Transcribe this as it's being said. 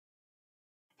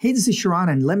Hey, this is Sharon,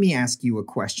 and let me ask you a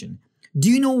question.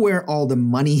 Do you know where all the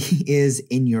money is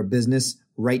in your business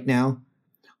right now?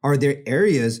 Are there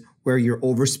areas where you're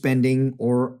overspending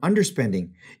or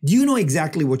underspending? Do you know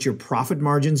exactly what your profit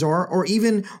margins are, or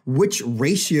even which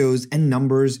ratios and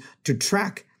numbers to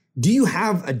track? Do you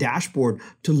have a dashboard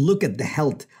to look at the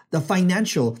health, the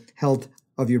financial health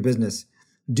of your business?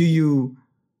 Do you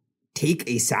take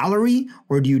a salary,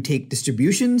 or do you take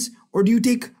distributions, or do you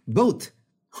take both?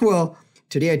 Well,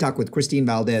 today I talk with Khristine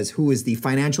Valdez, who is the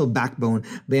financial backbone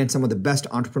behind some of the best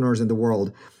entrepreneurs in the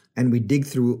world. And we dig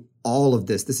through all of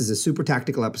this. This is a super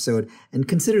tactical episode. And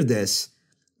consider this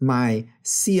my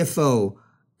CFO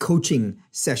coaching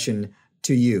session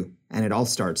to you. And it all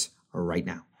starts right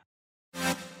now.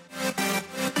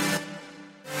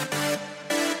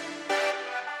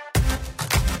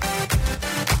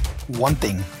 One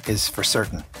thing is for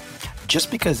certain. Just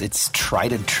because it's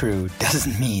tried and true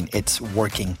doesn't mean it's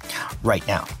working right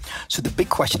now. So the big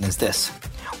question is this: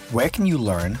 where can you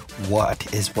learn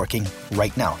what is working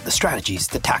right now? The strategies,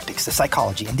 the tactics, the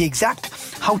psychology, and the exact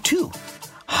how to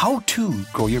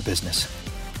grow your business,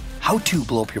 how to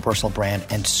blow up your personal brand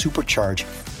and supercharge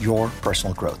your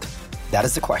personal growth. That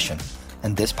is the question,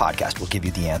 and this podcast will give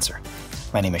you the answer.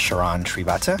 My name is Sharon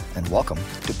Srivatsa, and welcome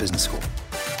to Business School.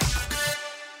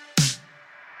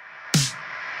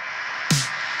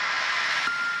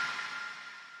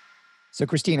 So,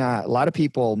 Christina, a lot of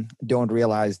people don't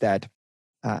realize that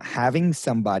having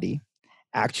somebody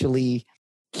actually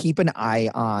keep an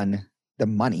eye on the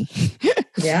money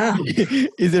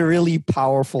is a really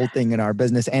powerful thing in our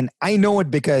business. And I know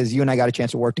it because you and I got a chance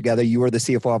to work together. You were the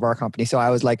CFO of our company. So I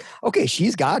was like, okay,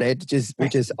 she's got it,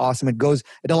 which is awesome.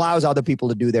 It allows other people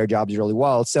to do their jobs really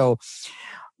well. So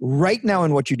right now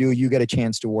in what you do, you get a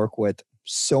chance to work with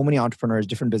so many entrepreneurs,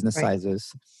 different business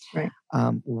sizes. Right.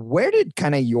 Where did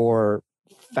kind of your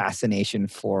fascination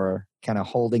for kind of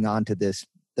holding on to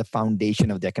the foundation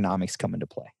of the economics come into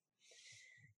play?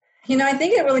 I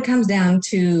think it really comes down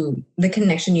to the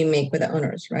connection you make with the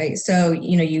owners, right? So,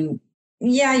 you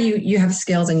have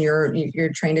skills and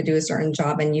you're trained to do a certain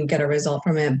job and you get a result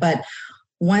from it. But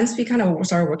once we kind of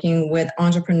started working with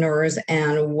entrepreneurs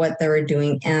and what they were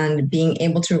doing and being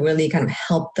able to really kind of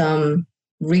help them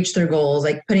reach their goals,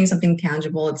 like putting something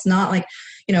tangible, it's not like,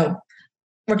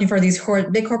 working for these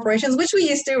big corporations, which we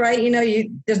used to, right?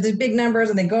 There's these big numbers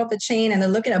and they go up the chain and they're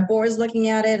looking at boards, looking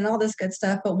at it and all this good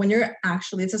stuff. But when you're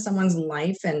actually, it's someone's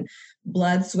life and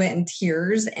blood, sweat, and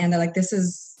tears, and they're like, this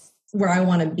is where I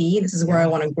want to be. This is where I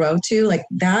want to grow to. Like,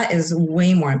 that is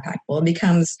way more impactful. It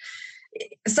becomes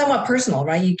somewhat personal,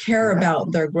 right? You care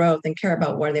about their growth and care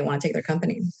about where they want to take their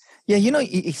company. Yeah.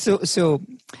 So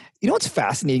what's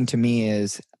fascinating to me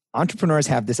is entrepreneurs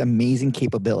have this amazing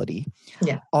capability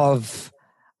of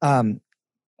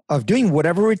doing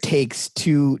whatever it takes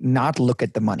to not look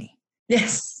at the money.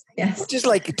 Yes. Just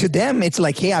like to them, it's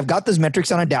like, hey, I've got those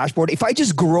metrics on a dashboard. If I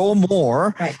just grow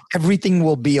more, everything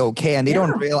will be okay. And they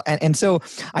don't realize. And so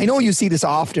I know you see this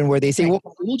often where they say, well,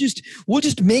 we'll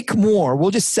just make more.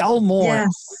 We'll just sell more.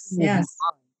 Yes.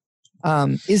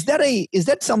 Is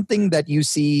that something that you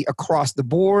see across the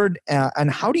board? And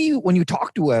how do you, when you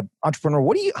talk to an entrepreneur,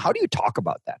 how do you talk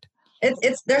about that?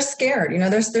 They're scared,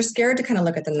 they're scared to kind of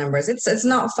look at the numbers. It's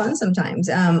not fun sometimes.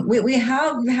 We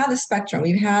have the spectrum.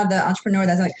 We've had the entrepreneur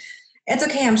that's like, it's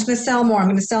okay, I'm just going to sell more.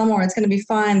 It's going to be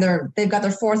fine. They've got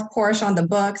their fourth Porsche on the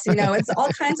books. It's all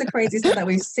kinds of crazy stuff that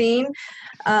we've seen.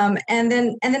 And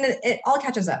then it all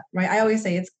catches up, right? I always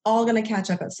say it's all going to catch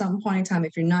up at some point in time.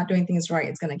 If you're not doing things right,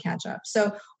 it's going to catch up.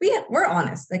 So we're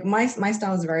honest. Like my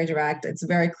style is very direct. It's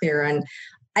very clear, and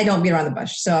I don't beat around the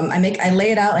bush. So I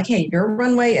lay it out like, hey, your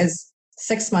runway is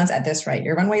 6 months at this rate.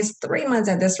 Your runway is 3 months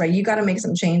at this rate. You got to make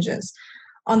some changes.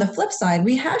 On the flip side,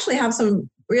 we actually have some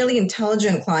really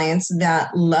intelligent clients that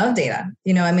love data.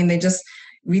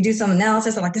 We do some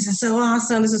analysis. They're like, this is so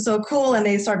awesome. This is so cool. And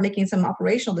they start making some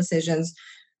operational decisions.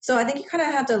 So I think you kind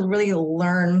of have to really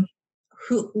learn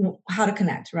how to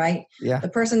connect, right? Yeah. The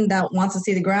person that wants to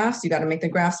see the graphs, you got to make the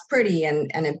graphs pretty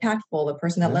and impactful. The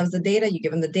person that loves the data, you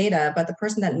give them the data. But the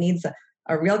person that needs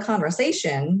a real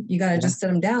conversation, you got to just sit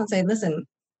them down and say, listen,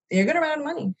 you're going to run out of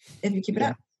money if you keep it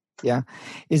up. Yeah.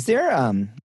 Is there,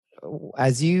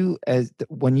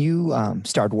 when you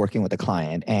start working with a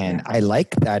client, and I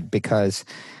like that because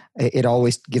it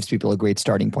always gives people a great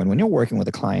starting point. When you're working with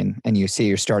a client and you say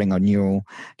you're starting a new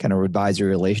kind of advisory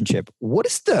relationship,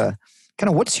 what's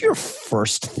your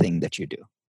first thing that you do?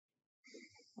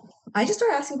 I just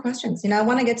start asking questions. I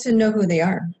want to get to know who they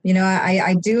are.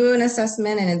 I do an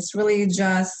assessment, and it's really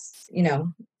just,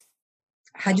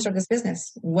 how'd you start this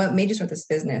business? What made you start this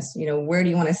business? Where do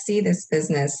you want to see this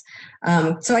business?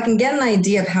 So I can get an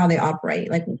idea of how they operate.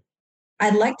 Like,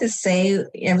 I'd like to say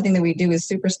everything that we do is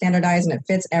super standardized and it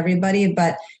fits everybody,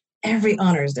 but every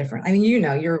owner is different. I mean,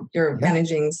 you're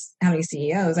managing how many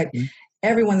CEOs, like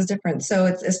everyone's different. So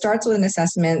it starts with an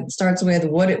assessment, starts with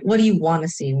what do you want to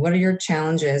see? What are your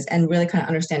challenges? And really kind of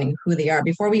understanding who they are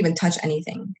before we even touch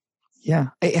anything. Yeah.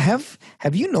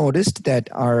 Have you noticed that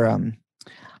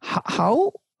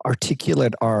how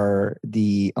articulate are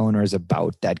the owners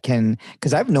about that?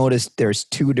 Because I've noticed there's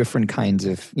two different kinds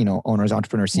of, owners,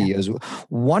 entrepreneurs, CEOs. Yeah.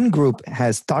 One group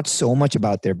has thought so much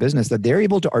about their business that they're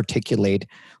able to articulate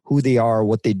who they are,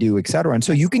 what they do, et cetera. And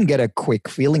so you can get a quick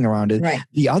feeling around it. Right.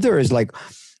 The other is like,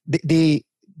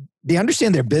 they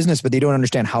understand their business, but they don't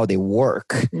understand how they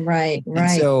work. Right.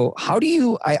 And so how do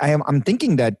you, I'm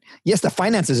thinking that, yes, the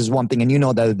finances is one thing and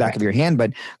that at the back of your hand,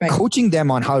 but coaching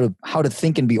them on how to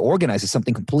think and be organized is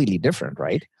something completely different,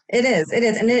 right? It is.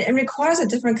 And it requires a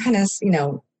different kind of,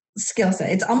 skill set.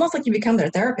 It's almost like you become their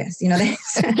therapist. You kind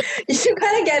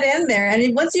of get in there.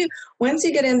 And once you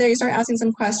get in there, you start asking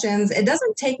some questions. It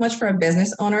doesn't take much for a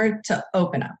business owner to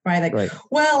open up, right? Like,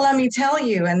 well, let me tell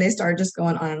you. And they start just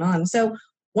going on and on. So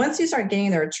once you start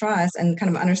gaining their trust and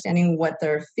kind of understanding what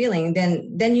they're feeling,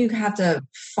 then you have to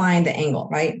find the angle,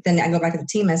 right? Then I go back to the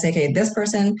team and say, okay, this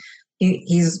person,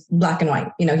 he's black and white,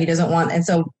 he doesn't want, and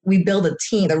so we build a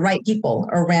team, the right people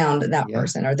around that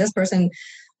person, or this person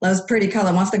loves pretty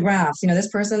color, wants the graphs, this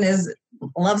person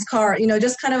loves car,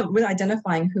 just kind of really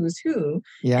identifying who's who,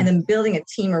 and then building a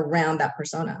team around that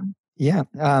persona. Yeah.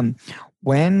 A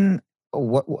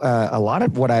lot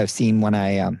of what I've seen when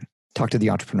I talk to the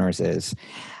entrepreneurs is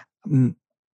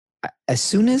as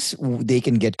soon as they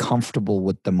can get comfortable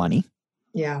with the money,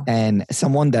 and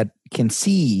someone that can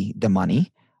see the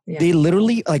money, they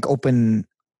literally like open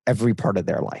every part of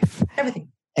their life. Everything.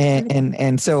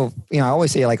 And so, I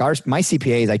always say like my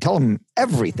CPAs, I tell them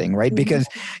everything, right? Because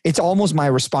it's almost my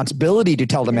responsibility to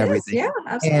tell them everything. Yeah,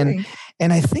 absolutely.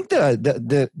 And I think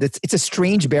it's a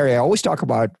strange barrier. I always talk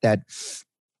about that.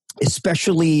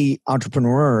 Especially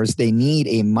entrepreneurs, they need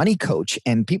a money coach,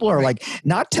 and people are like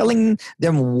not telling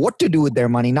them what to do with their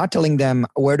money, not telling them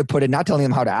where to put it, not telling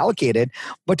them how to allocate it,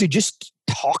 but to just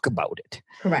talk about it.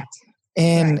 Correct.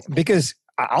 And because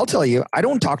I'll tell you, I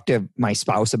don't talk to my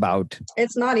spouse about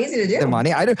it's not easy to do the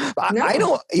money. I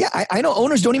know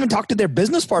owners don't even talk to their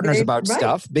business partners about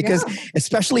stuff because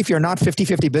especially if you're not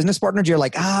 50-50 business partners, you're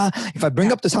like, if I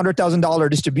bring up this $100,000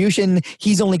 distribution,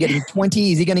 he's only getting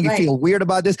 20. Is he going to feel weird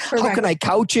about this? Correct. How can I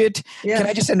couch it? Yeah. Can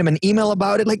I just send him an email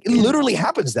about it? Like it literally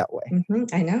happens that way. Mm-hmm.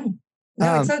 I know.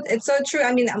 No, it's so true.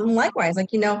 I mean, likewise, like,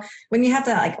 when you have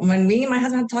to, like, when me and my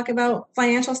husband have to talk about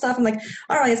financial stuff, I'm like,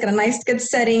 all right, it's got a nice, good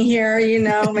setting here,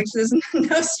 make sure there's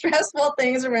no stressful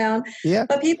things around. Yeah.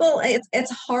 But people,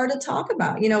 it's hard to talk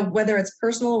about, whether it's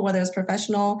personal, whether it's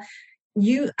professional.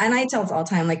 And I tell us all the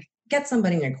time, like, get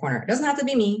somebody in your corner. It doesn't have to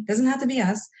be me. It doesn't have to be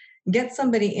us. Get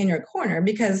somebody in your corner,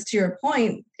 because to your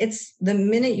point, it's the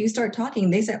minute you start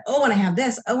talking, they say, oh, I want to have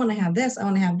this. I want to have this. I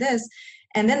want to have this.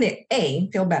 And then they, A,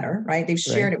 feel better, right? They've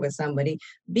shared it with somebody.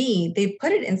 B, they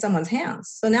put it in someone's hands.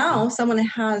 So now someone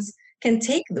can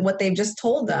take what they've just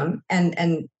told them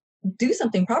and do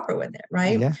something proper with it,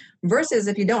 right? Yeah. Versus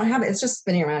if you don't have it, it's just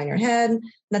spinning around in your head.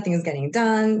 Nothing is getting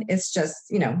done. It's just,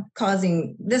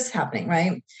 causing this happening,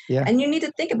 right? Yeah. And you need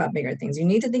to think about bigger things. You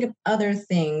need to think of other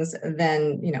things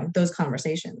than, those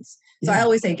conversations. So I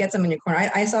always say, get someone in your corner.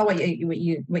 I saw what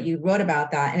you wrote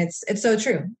about that. And it's so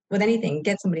true with anything.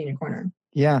 Get somebody in your corner.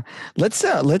 Yeah. Let's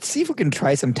see if we can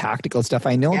try some tactical stuff.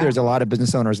 I know there's a lot of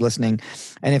business owners listening.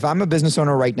 And if I'm a business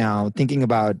owner right now thinking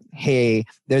about, hey,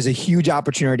 there's a huge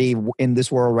opportunity in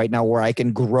this world right now where I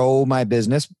can grow my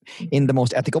business in the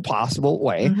most ethical possible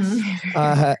way,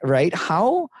 right?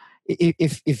 How,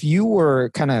 if you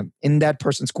were kind of in that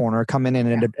person's corner, coming in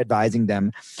and advising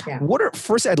them,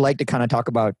 first I'd like to kind of talk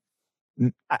about,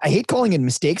 I hate calling it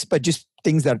mistakes, but just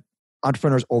things that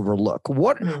entrepreneurs overlook.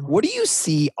 What do you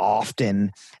see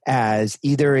often as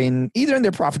either in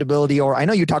their profitability, or I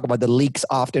know you talk about the leaks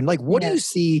often, like what do you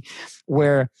see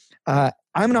where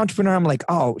I'm an entrepreneur, I'm like,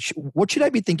 what should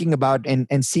I be thinking about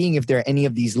and seeing if there are any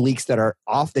of these leaks that are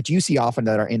off that you see often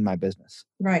that are in my business?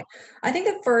 Right. I think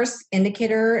the first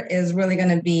indicator is really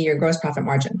going to be your gross profit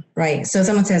margin, right? So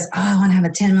someone says, I want to have a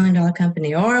 $10 million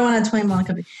company, or I want a $20 million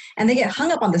company, and they get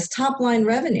hung up on this top line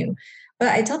revenue. But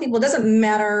I tell people it doesn't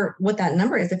matter what that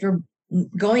number is. If you're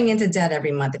going into debt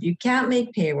every month, if you can't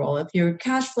make payroll, if your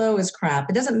cash flow is crap,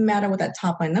 it doesn't matter what that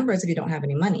top line number is if you don't have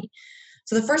any money.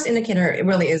 So the first indicator, it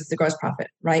really is the gross profit,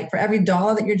 right? For every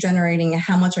dollar that you're generating,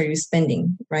 how much are you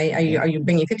spending, right? Are you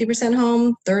bringing 50%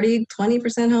 home, 30,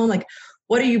 20% home? Like,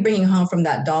 what are you bringing home from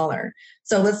that dollar?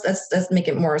 So let's make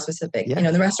it more specific. Yeah. You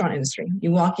know, the restaurant industry,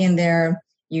 you walk in there,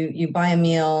 you buy a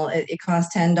meal, it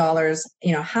costs $10.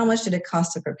 You know, how much did it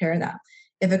cost to prepare that?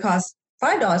 If it costs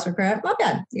 $5 to prepare it, not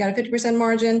bad. You got a 50%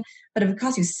 margin. But if it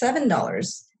costs you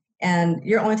 $7 and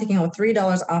you're only taking home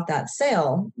 $3 off that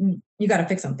sale, you got to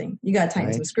fix something. You got to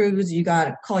tighten some screws. You got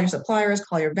to call your suppliers,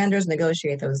 call your vendors,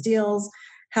 negotiate those deals.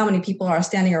 How many people are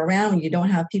standing around when you don't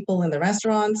have people in the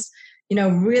restaurants? You know,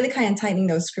 really kind of tightening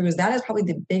those screws. That is probably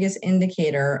the biggest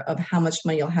indicator of how much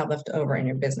money you'll have left over in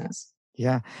your business.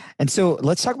 Yeah. And so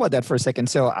let's talk about that for a second.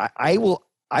 So I will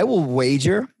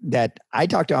wager that I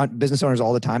talk to business owners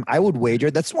all the time. I would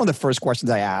wager that's one of the first questions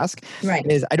I ask. Right.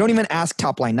 Is I don't even ask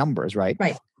top line numbers. Right.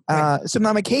 Right. So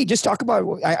I'm like, hey, just talk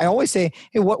about. I always say,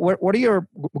 hey, what do your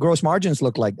gross margins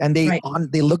look like? And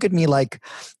they look at me like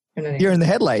you're in the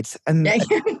headlights. And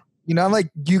you know, I'm like,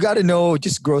 you got to know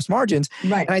just gross margins.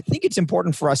 Right. And I think it's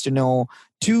important for us to know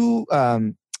two.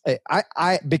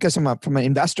 Because from an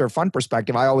investor fund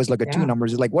perspective, I always look at two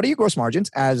numbers. It's like, what are your gross margins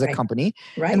as a company?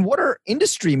 Right. And what are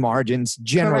industry margins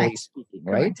generally speaking,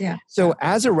 right? Correct. Yeah. So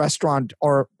as a restaurant,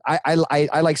 or I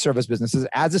like service businesses,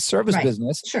 as a service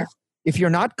business, sure. If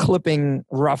you're not clipping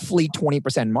roughly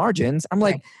 20% margins, I'm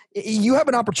like, you have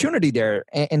an opportunity there.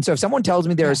 And so if someone tells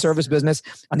me they're a service business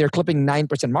and they're clipping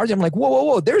 9% margin, I'm like,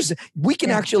 whoa, we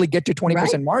can actually get to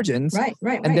 20% margins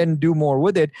and then do more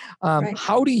with it.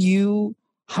 How do you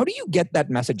get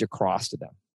that message across to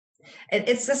them?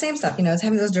 It's the same stuff, you know, it's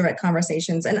having those direct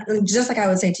conversations. And just like I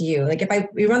would say to you, like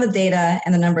we run the data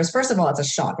and the numbers, first of all, it's a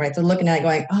shock, right? So looking at it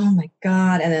going, oh my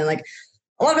God. And then like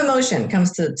a lot of emotion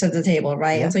comes to the table,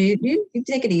 right? Yeah. And so you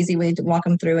take it easy when you walk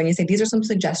them through and you say, these are some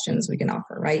suggestions we can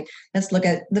offer, right? Let's look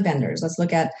at the vendors. Let's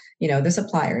look at, you know, the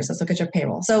suppliers. Let's look at your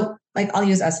payroll. So like, I'll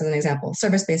use us as an example,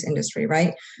 service-based industry,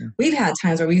 right? Yeah. We've had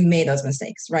times where we've made those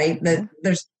mistakes, right?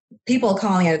 There's people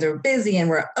calling it, they're busy and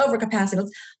we're over capacity.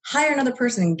 Let's hire another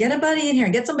person, get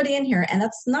somebody in here. And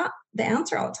that's not the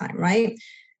answer all the time, right?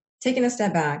 Taking a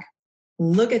step back,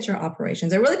 look at your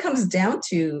operations. It really comes down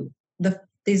to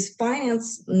these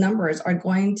finance numbers are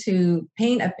going to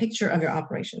paint a picture of your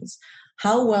operations.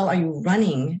 How well are you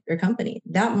running your company?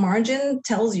 That margin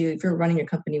tells you if you're running your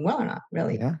company well or not,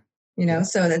 really. Yeah. You know,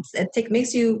 so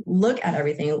makes you look at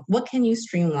everything. What can you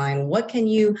streamline? What can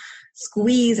you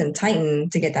squeeze and tighten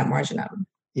to get that margin up?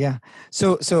 Yeah.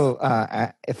 So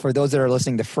for those that are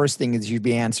listening, the first thing is you'd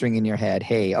be answering in your head,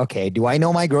 hey, okay, do I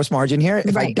know my gross margin here?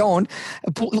 If I don't,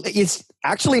 it's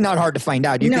actually not hard to find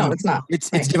out. It's not.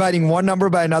 It's dividing one number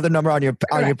by another number on your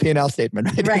P&L statement,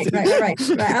 right?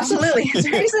 Right. Absolutely. It's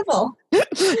very simple.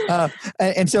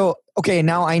 And so, okay,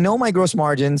 now I know my gross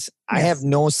margins. Yes. I have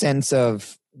no sense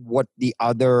of what the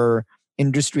other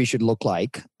industry should look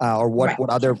like, or what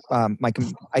other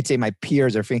I'd say my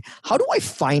peers are feeling. How do I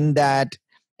find that?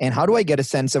 And how do I get a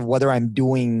sense of whether I'm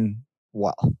doing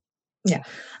well? Yeah.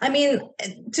 I mean,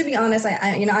 to be honest,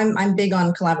 I'm big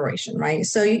on collaboration, right?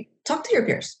 So you talk to your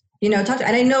peers, and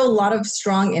I know a lot of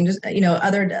strong,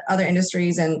 other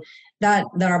industries and that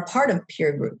are part of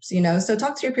peer groups, so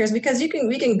talk to your peers, because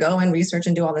we can go and research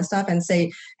and do all this stuff and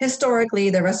say, historically,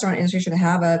 the restaurant industry should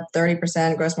have a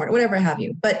 30% gross margin, whatever have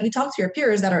you. But you talk to your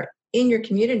peers that are in your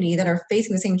community that are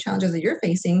facing the same challenges that you're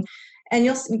facing, and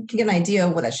you can get an idea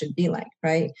of what that should be like,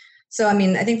 right? So, I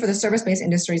mean, I think for the service-based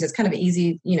industries, it's kind of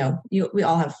easy. We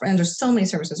all have friends. There's so many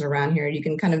services around here. You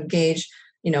can kind of gauge,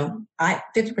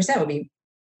 50% would be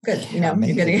good.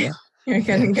 You're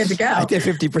good to go. I take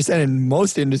 50% in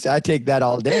most industries. I take that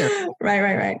all day.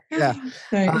 Right. Yeah.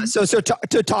 Right. So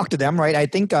to talk to them, right? I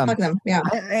think talk to them. Yeah.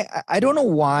 I don't know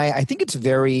why. I think it's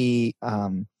very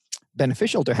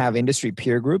beneficial to have industry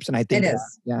peer groups, and I think it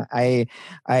is.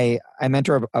 I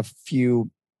mentor a few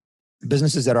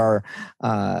businesses that are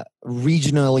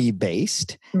regionally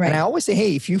based. Right. And I always say,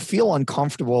 hey, if you feel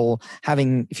uncomfortable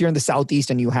if you're in the Southeast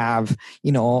and you have, a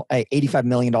 $85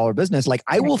 million business, like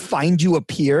I will find you a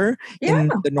peer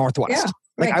in the Northwest. Yeah.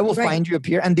 Like I will find you a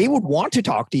peer, and they would want to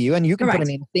talk to you, and you can put an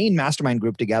insane mastermind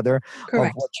group together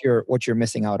of what you're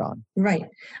missing out on. Right.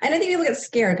 And I think people get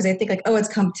scared because they think like, oh, it's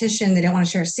competition. They don't want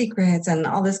to share secrets and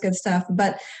all this good stuff.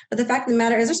 But the fact of the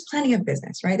matter is there's plenty of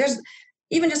business, right? There's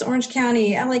even just Orange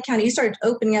County, LA County, you start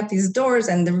opening up these doors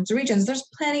and the regions, there's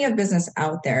plenty of business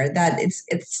out there that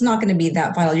it's not going to be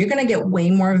that vital. You're going to get way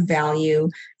more value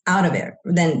out of it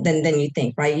than you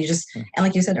think, right? And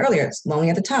like you said earlier, it's lonely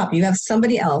at the top. You have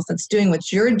somebody else that's doing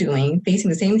what you're doing, facing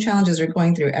the same challenges you're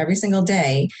going through every single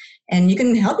day, and you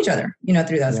can help each other,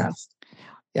 through those stuff.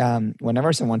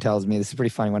 Whenever someone tells me, this is pretty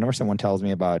funny. Whenever someone tells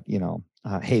me about,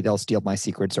 hey, they'll steal my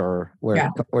secrets or we're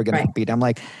going to compete. I'm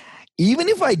like, even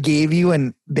if I gave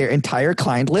you their entire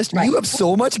client list, you have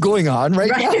so much going on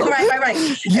right now. Right.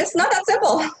 It's not that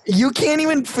simple. You can't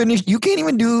even finish. You can't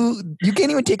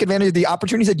even take advantage of the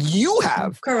opportunities that you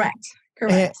have. Correct.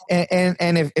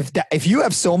 And if you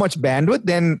have so much bandwidth,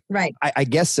 then I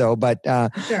guess so. But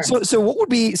sure. So what would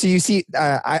be? So you see,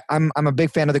 I'm a big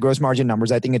fan of the gross margin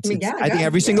numbers. I think I think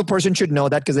every single person should know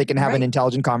that because they can have an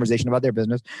intelligent conversation about their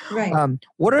business. Right.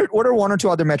 What are one or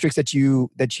two other metrics that you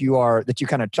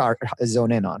kind of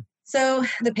zone in on? So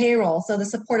the payroll, so the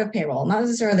supportive payroll, not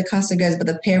necessarily the cost of goods, but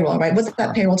the payroll, right? What's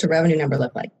that payroll to revenue number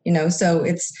look like? So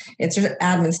it's your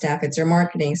admin staff, it's your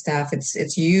marketing staff,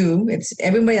 it's you, it's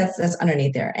everybody that's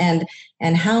underneath there. And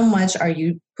how much are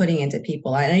you putting into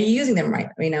people? And are you using them right?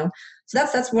 So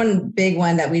that's one big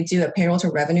one that we do, a payroll to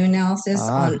revenue analysis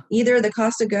on either the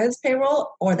cost of goods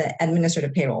payroll or the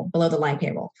administrative payroll, below the line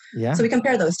payroll. Yeah. So we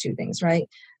compare those two things, right?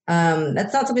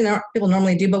 That's not something that people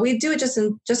normally do, but we do it just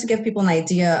to give people an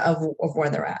idea of where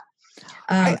they're at.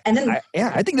 I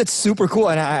think that's super cool,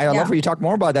 and I love for you to talk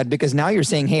more about that because now you're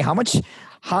saying, hey, how much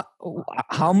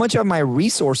are my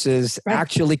resources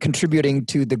actually contributing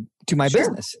to my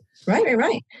business?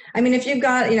 Right. I mean, if you've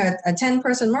got a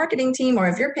 10-person marketing team, or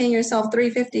if you're paying yourself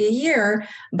 $350 a year,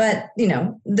 but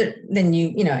then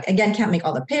you again can't make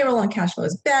all the payroll and cash flow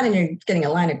is bad, and you're getting a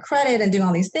line of credit and doing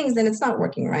all these things, then it's not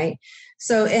working right.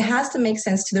 So it has to make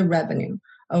sense to the revenue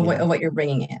of what you're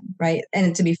bringing in, right?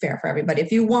 And to be fair for everybody,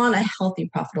 if you want a healthy,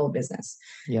 profitable business.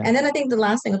 Yeah. And then I think the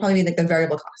last thing will probably be the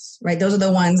variable costs, right? Those are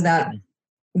the ones that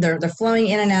they're flowing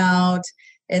in and out.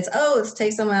 Let's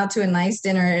take someone out to a nice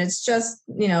dinner. It's just,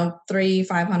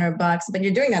 $300-$500, but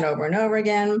you're doing that over and over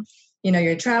again.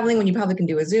 You're traveling when you probably can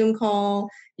do a Zoom call.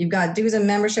 You've got dues and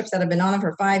memberships that have been on it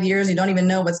for 5 years. You don't even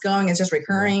know what's going. It's just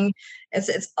recurring.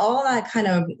 It's all that kind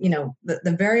of,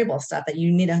 the variable stuff that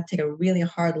you need to take a really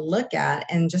hard look at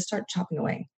and just start chopping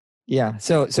away. Yeah.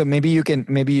 So maybe you can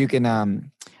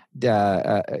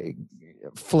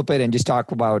flip it and just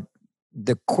talk about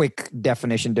the quick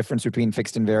definition difference between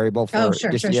fixed and variable. Sure.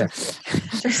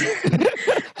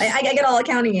 I get all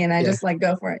accounting in. I just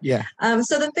go for it. Yeah.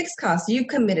 So the fixed costs, you've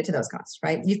committed to those costs,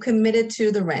 right? You've committed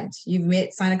to the rent.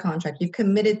 You've signed a contract. You've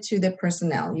committed to the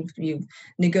personnel. You've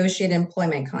negotiated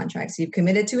employment contracts. You've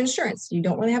committed to insurance. You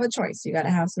don't really have a choice. You got to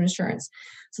have some insurance.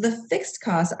 So the fixed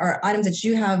costs are items that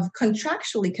you have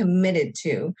contractually committed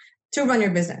to run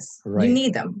your business. Right. You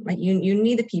need them, right? You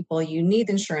need the people. You need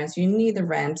the insurance. You need the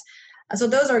rent. So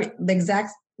those are going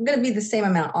to be the same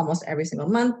amount almost every single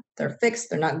month. They're fixed.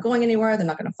 They're not going anywhere. They're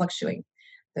not going to fluctuate.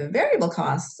 The variable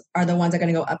costs are the ones that are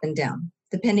going to go up and down,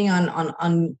 depending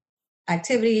on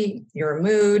activity, your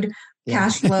mood,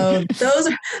 cash flow. Those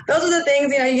are the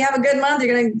things, you have a good month,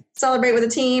 you're going to celebrate with a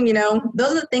team,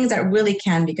 those are the things that really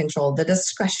can be controlled, the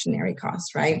discretionary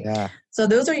costs, right? Yeah. So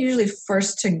those are usually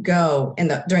first to go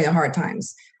during the hard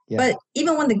times. Yeah. But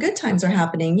even when the good times are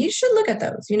happening, you should look at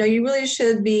those. You really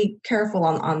should be careful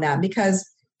on that, because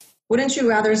wouldn't you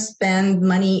rather spend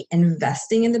money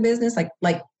investing in the business,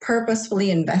 like purposefully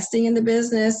investing in the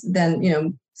business,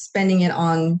 than, spending it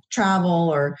on travel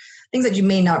or things that you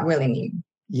may not really need?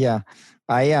 Yeah.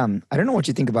 I don't know what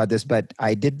you think about this, but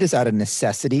I did this out of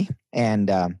necessity,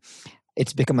 and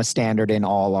it's become a standard in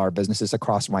all our businesses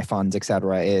across my funds, et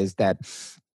cetera, is that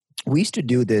we used to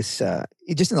do this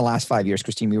just in the last 5 years,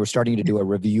 Khristine. We were starting to do a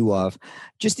review of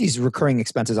just these recurring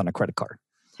expenses on a credit card.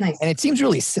 Nice. And it seems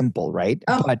really simple, right?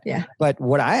 Oh, but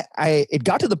what it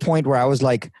got to the point where I was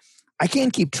like, I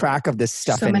can't keep track of this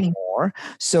stuff anymore.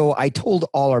 So I told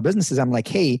all our businesses, I'm like,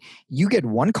 hey, you get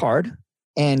one card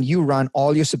and you run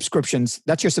all your subscriptions.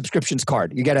 That's your subscriptions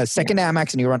card. You get a second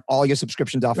Amex and you run all your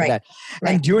subscriptions off of that.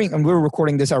 Right. And we were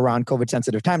recording this around COVID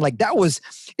sensitive time.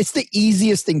 It's the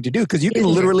easiest thing to do, because you can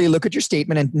literally look at your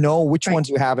statement and know which ones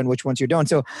you have and which ones you don't.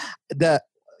 So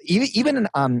even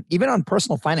on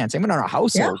personal finance, even on our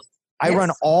household, I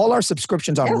run all our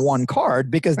subscriptions on one card,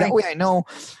 because that way I know.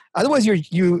 Otherwise,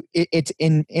 it's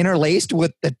interlaced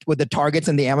with the Targets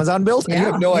and the Amazon bills, and you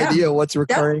have no idea what's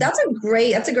recurring. That's a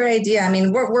great idea. I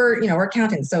mean, we're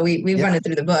accountants, so we run it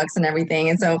through the books and everything,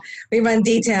 and so we run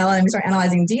detail and we start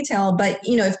analyzing detail. But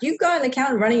if you've got an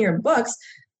accountant running your books,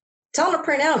 tell them to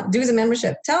print out dues and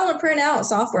membership. Tell them to print out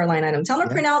software line items. Tell them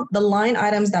to print out the line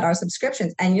items that are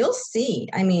subscriptions, and you'll see.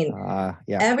 I mean,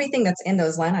 everything that's in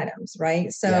those line items,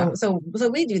 right? So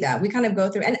we do that. We kind of go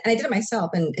through, and I did it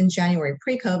myself in January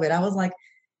pre-COVID. I was like,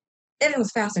 it was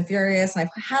fast and furious, and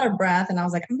I had a breath, and I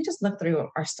was like, let me just look through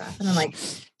our stuff, and I'm like,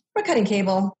 we're cutting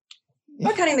cable.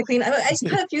 We're cutting the clean. I just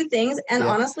cut a few things, and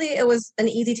honestly, it was an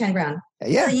easy $10,000 for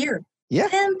a year. Yeah.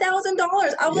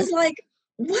 $10,000. I was like,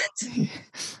 what?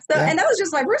 So, and that was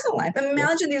just my personal life.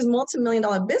 Imagine these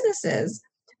multi-million-dollar businesses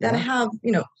that have,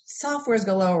 softwares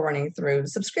galore running through,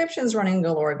 subscriptions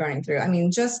galore running through. I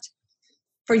mean, just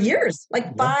for years,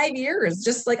 like 5 years,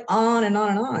 just like on and on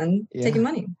and on, taking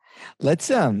money. Let's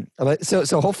so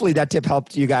hopefully that tip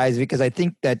helped you guys, because I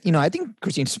think that, I think,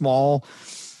 Khristine,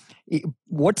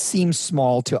 what seems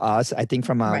small to us, I think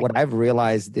from what I've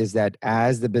realized is that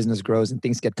as the business grows and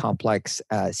things get complex,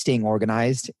 staying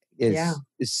organized is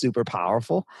super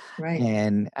powerful. Right.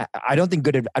 And I don't think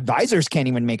good advisors can't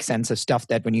even make sense of stuff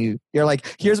that when you're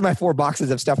like, here's my 4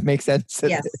 boxes of stuff makes sense.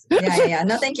 Yes. Yeah.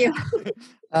 No, thank you.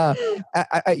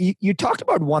 You talked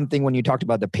about one thing when you talked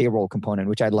about the payroll component,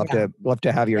 which I'd love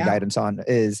to have your guidance on,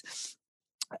 is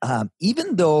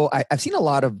even though I've seen a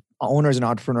lot of owners and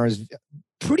entrepreneurs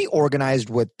pretty organized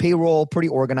with payroll, pretty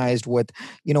organized with,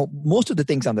 most of the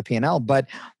things on the P&L, but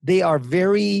they are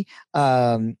very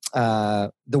the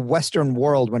Western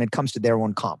world when it comes to their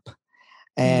own comp.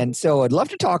 And so I'd love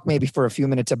to talk maybe for a few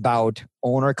minutes about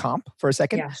owner comp for a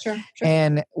second. Yeah, sure.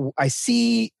 And I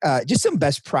see just some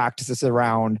best practices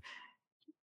around,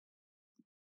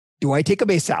 do I take a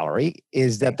base salary?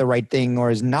 Is that the right thing or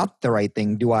is not the right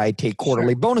thing? Do I take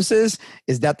quarterly bonuses?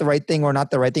 Is that the right thing or not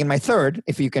the right thing? And my third,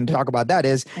 if you can talk about that,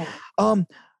 is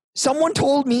someone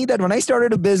told me that when I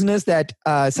started a business that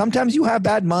sometimes you have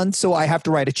bad months, so I have to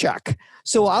write a check.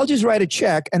 So I'll just write a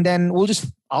check and then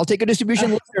I'll take a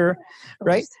distribution later,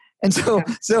 right? And so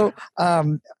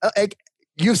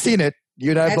you've seen it.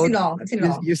 You and I both. I've seen it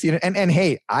all. You've seen it. And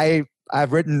hey,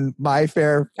 I've written my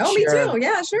fair me too.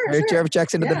 Yeah, sure. share of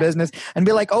checks into the business and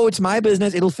be like, oh, it's my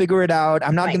business. It'll figure it out.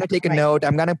 I'm not going to take a note.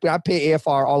 I'm going to pay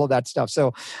AFR, all of that stuff.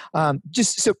 So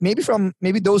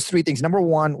maybe those 3 things. Number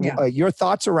one, your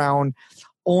thoughts around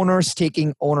owners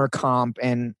taking owner comp,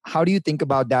 and how do you think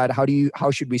about that?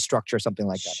 How should we structure something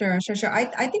like that? Sure.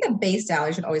 I think a base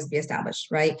salary should always be established,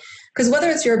 right? Because whether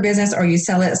it's your business or you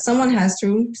sell it, someone has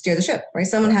to steer the ship, right?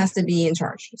 Someone has to be in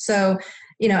charge. So,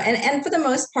 and for the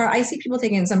most part, I see people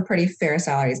taking some pretty fair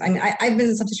salaries. I mean, I've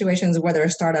been in some situations where they're a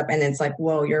startup and it's like,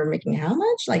 whoa, you're making how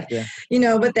much?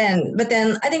 But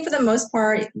then I think for the most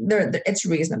part, it's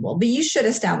reasonable, but you should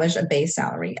establish a base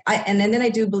salary. And then I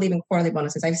do believe in quarterly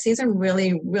bonuses. I've seen some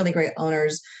really, really great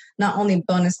owners not only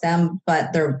bonus them,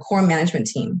 but their core management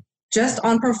team just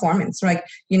on performance, right?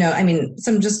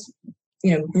 Some just,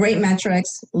 great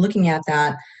metrics, looking at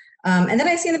that. And then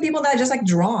I see the people that just like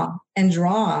draw, and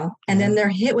then they're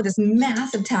hit with this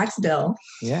massive tax bill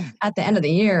at the end of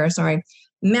the year.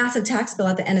 Massive tax bill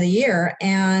at the end of the year.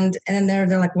 And then they're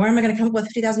like, where am I going to come up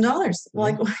with $50,000?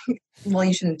 Well,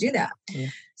 you shouldn't do that. Yeah.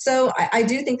 So I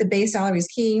do think the base salary is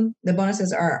key. The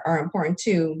bonuses are important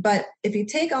too. But if you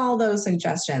take all those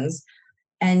suggestions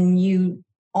and you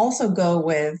also go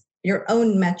with your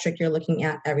own metric you're looking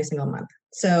at every single month.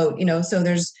 So, so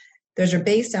there's your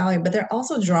base salary, but they're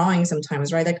also drawing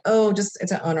sometimes, right? Like,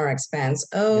 it's an owner expense.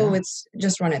 It's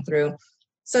just run it through.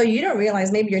 So you don't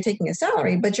realize maybe you're taking a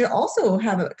salary, but you also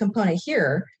have a component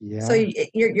here. Yeah. So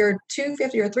your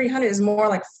 250 or 300 is more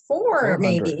like 400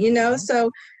 maybe,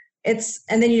 so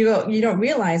and then you don't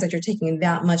realize that you're taking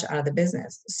that much out of the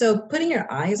business. So putting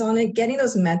your eyes on it, getting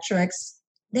those metrics,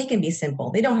 they can be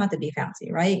simple. They don't have to be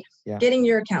fancy, right? Yeah. Getting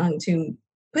your accountant to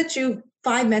put you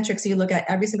 5 metrics you look at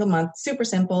every single month, super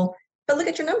simple, but look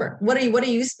at your number. What are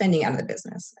you spending out of the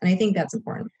business? And I think that's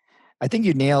important. I think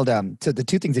you nailed so the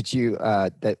 2 things that you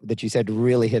that you said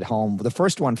really hit home. The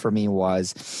first one for me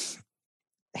was,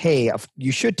 hey,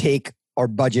 you should take or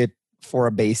budget for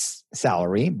a base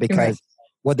salary, because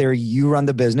whether you run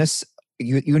the business,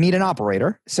 you need an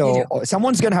operator. So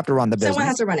someone's going to have to run the business. Someone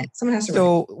has to run it.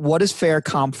 So what is fair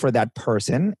comp for that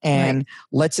person? And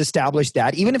let's establish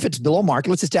that. Even if it's below market,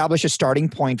 let's establish a starting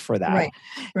point for that.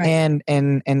 Right.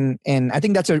 And I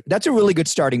think that's a really good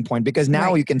starting point, because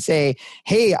now you can say,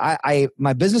 hey,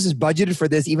 my business is budgeted for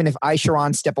this. Even if I,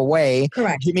 Sharon, step away,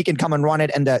 Jimmy can come and run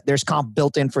it. And there's comp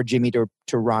built in for Jimmy to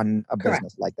run a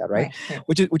business like that. Right.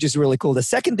 Which is really cool. The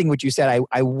second thing which you said,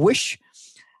 I wish,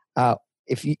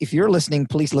 if you're listening,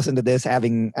 please listen to this.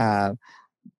 Having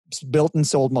built and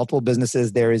sold multiple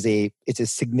businesses, it's a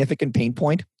significant pain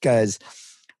point, because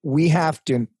we have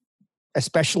to,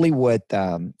 especially with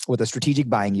a strategic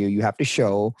buying, you have to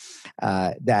show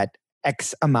that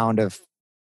X amount of,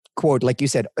 quote, like you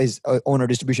said, is owner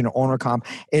distribution or owner comp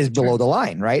is below the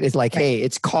line, right? It's like, hey,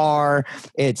 it's car,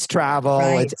 it's travel,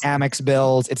 it's Amex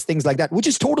bills, it's things like that, which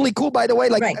is totally cool, by the way.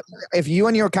 Like if you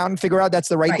and your accountant figure out that's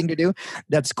the right thing to do,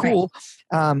 that's cool.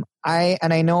 I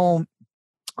know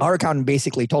our accountant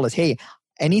basically told us, hey,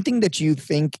 anything that you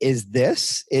think is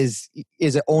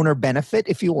an owner benefit,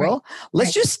 if you will,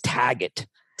 let's just tag it.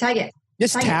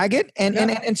 Just tag it.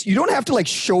 And you don't have to like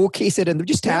showcase it and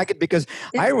just tag it, because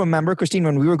I remember, Khristine,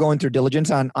 when we were going through diligence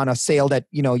on a sale that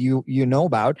you know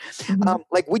about,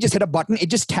 like we just hit a button, it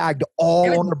just tagged all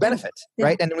owner benefits,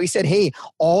 right? And we said, hey,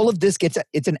 all of this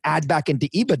it's an add back into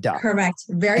EBITDA. Correct.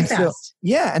 Very fast.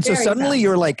 So suddenly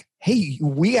you're like, hey,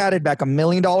 we added back $1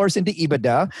 million into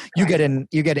EBITDA. You get an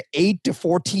 8 to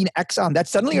 14x on that.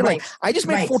 Suddenly you're like, I just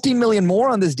made 14 million more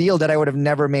on this deal that I would have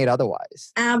never made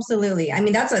otherwise. Absolutely. I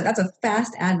mean, that's a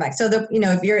fast add back. So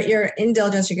if you're in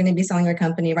diligence, you're going to be selling your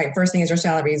company, right? First thing is your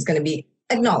salary is going to be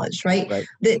acknowledged, right?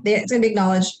 It's going to be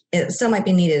acknowledged. It still might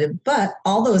be needed, but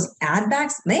all those add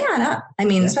backs, they add up. I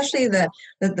mean, especially the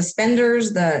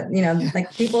spenders,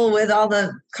 like people with all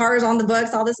the cars on the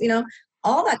books, all this,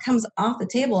 all that comes off the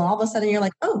table, and all of a sudden you're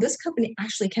like, oh, this company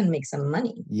actually can make some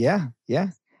money. Yeah.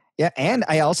 And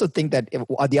I also think that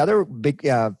the other big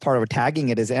part of tagging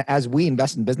it is, as we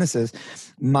invest in businesses,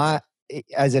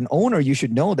 as an owner, you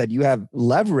should know that you have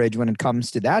leverage when it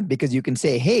comes to that, because you can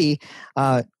say, hey,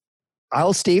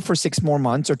 I'll stay for 6 more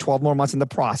months or 12 more months in the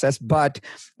process, but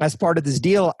as part of this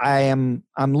deal, I'm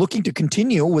looking to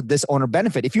continue with this owner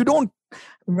benefit. If you don't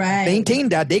maintain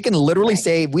that, they can literally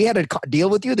say, we had a deal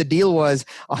with you. The deal was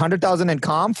 $100,000 in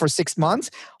comp for 6 months,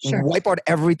 wipe out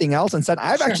everything else. And said,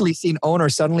 I've actually seen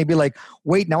owners suddenly be like,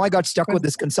 wait, now I got stuck with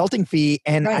this consulting fee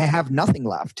and I have nothing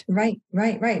left. Right.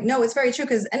 No, it's very true.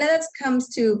 And then that comes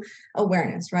to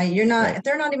awareness, right? If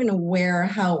they're not even aware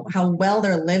how well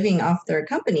they're living off their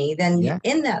company, then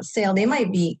in that sale, they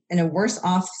might be in a worse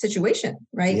off situation,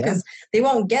 right? Because they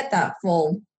won't get that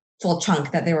full chunk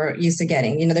that they were used to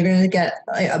getting. They're going to get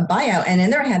a buyout, and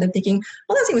in their head, they're thinking,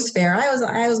 well, that seems fair.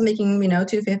 I was making,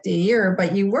 $250 a year,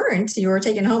 but you weren't. You were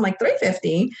taking home like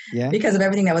 $350 because of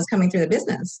everything that was coming through the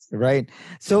business. Right.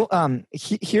 So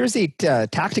here's a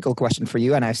tactical question for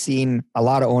you. And I've seen a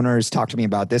lot of owners talk to me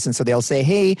about this. And so they'll say,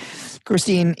 hey,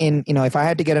 Khristine, if I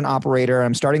had to get an operator,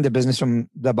 I'm starting the business from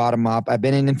the bottom up. I've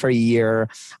been in it for a year.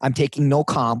 I'm taking no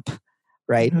comp.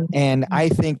 Right. And I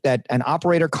think that an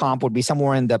operator comp would be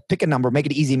somewhere in the, pick a number, make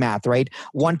it easy math, right?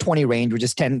 120 range, which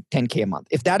is 10K a month.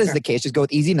 If that is the case, just go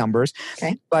with easy numbers.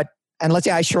 Okay. And let's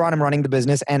say Sharon, I'm running the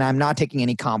business and I'm not taking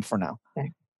any comp for now.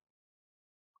 Okay.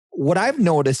 What I've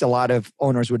noticed a lot of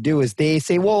owners would do is they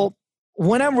say, well,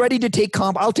 when I'm ready to take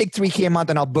comp, I'll take 3K a month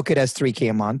and I'll book it as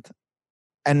 3K a month.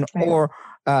 Or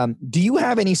do you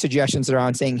have any suggestions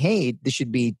around saying, hey, this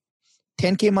should be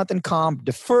 10K a month in comp,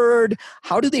 deferred?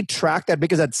 How do they track that?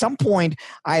 Because at some point,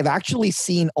 I've actually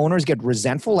seen owners get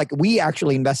resentful. Like, we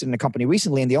actually invested in a company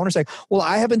recently, and the owner's like, well,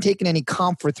 I haven't taken any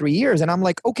comp for 3 years. And I'm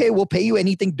like, okay, we'll pay you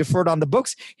anything deferred on the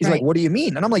books. He's like, what do you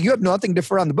mean? And I'm like, you have nothing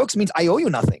deferred on the books, means I owe you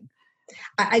nothing.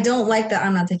 I don't like that.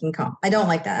 I'm not taking comp. I don't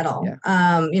like that at all. Yeah.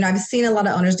 I've seen a lot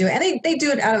of owners do it, and they do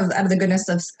it out of the goodness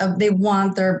of they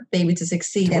want their baby to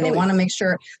succeed, and they want to make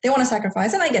sure, they want to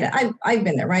sacrifice. And I get it. I've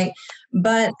been there, right?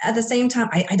 But at the same time,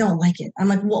 I don't like it. I'm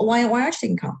like, well, why aren't you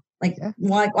taking comp? Like,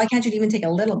 why can't you even take a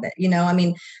little bit?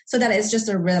 So that it's just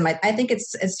a rhythm. I think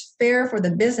it's fair for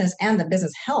the business and the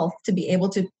business health to be able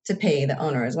to pay the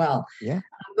owner as well. Yeah.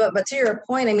 But to your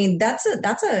point, that's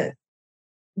a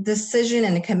decision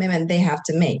and a commitment they have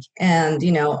to make. And,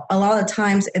 a lot of the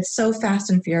times it's so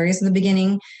fast and furious in the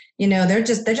beginning. They're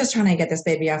just trying to get this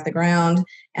baby off the ground,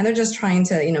 and they're just trying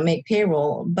to, make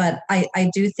payroll. But I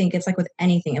do think it's like with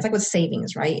anything. It's like with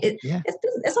savings, right?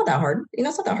 It's not that hard.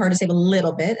 It's not that hard to save a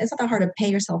little bit. It's not that hard to pay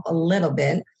yourself a little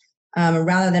bit.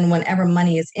 Rather than whenever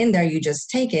money is in there, you just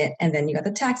take it, and then you got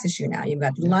the tax issue now. You've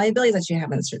got the liabilities that you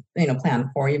haven't, planned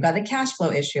for. You've got the cash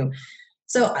flow issue.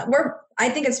 So I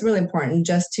think it's really important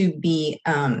just to be,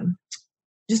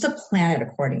 just to plan it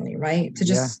accordingly, right? To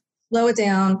just slow it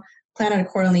down, plan it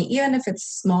accordingly. Even if it's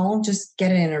small, just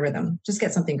get it in a rhythm. Just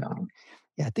get something going.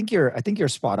 Yeah, I think you're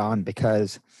spot on,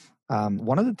 because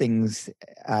one of the things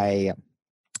I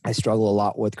struggle a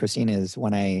lot with, Khristine, is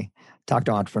when I talk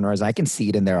to entrepreneurs, I can see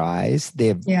it in their eyes. They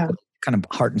have kind of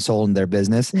heart and soul in their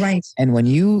business. Right. And when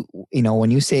you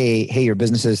say, hey, your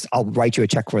business is, I'll write you a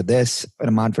check for this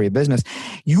amount for your business,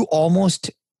 you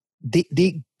almost,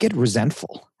 they get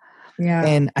resentful. Yeah.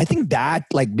 And I think that,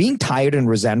 like, being tired and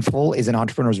resentful is an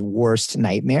entrepreneur's worst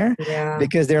nightmare. Yeah.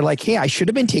 Because they're like, hey, I should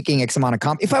have been taking X amount of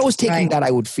comp. If I was taking that, I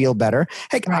would feel better.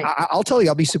 Heck, I'll tell you,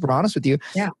 I'll be super honest with you.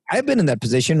 Yeah. I've been in that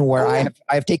position where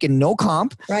I've taken no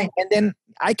comp. Right. And then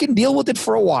I can deal with it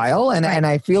for a while, and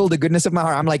I feel the goodness of my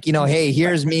heart. I'm like, hey,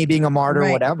 here's me being a martyr,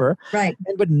 whatever. Right.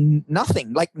 But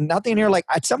nothing. And you're like,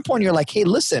 at some point, you're like, hey,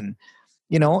 listen,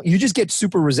 you just get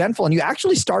super resentful, and you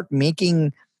actually start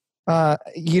making,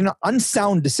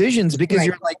 unsound decisions, because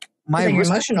you're like, my you're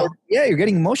emotional. You're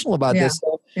getting emotional about this.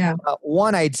 So,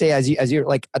 one, I'd say as you're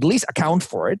like, at least account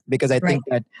for it, because I think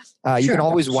that you can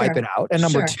always wipe it out. And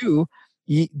number two,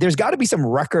 there's got to be some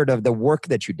record of the work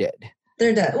that you did.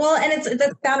 There does. Well, and it's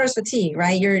the founder's fatigue,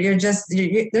 right? You're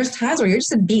there's times where you're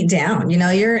just beat down,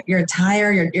 you're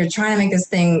tired, you're trying to make this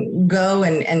thing go.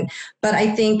 But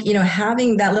I think,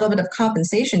 having that little bit of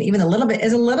compensation, even a little bit,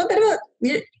 is a little bit of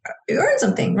you earn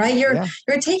something, right?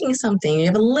 You're taking something, you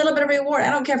have a little bit of reward.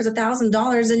 I don't care if it's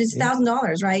 $1,000 and it's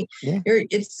 $1,000, right? Yeah.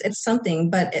 It's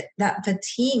something, but that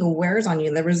fatigue wears on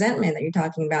you, the resentment that you're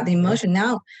talking about, the emotion.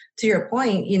 Now, to your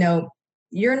point,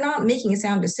 you're not making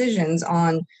sound decisions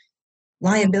on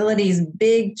liabilities,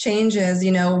 big changes,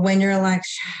 when you're like,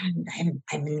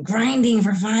 I've been grinding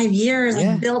for 5 years,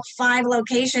 I've built 5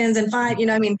 locations and 5,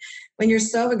 when you're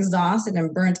so exhausted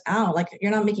and burnt out, like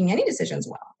you're not making any decisions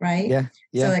well, right? Yeah.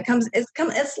 So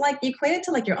it's like you equate it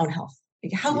to like your own health.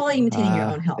 Like how well are you maintaining your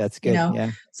own health? That's good. Yeah.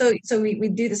 So we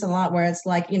do this a lot where it's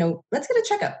like, let's get a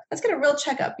checkup. Let's get a real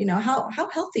checkup. How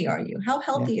healthy are you? How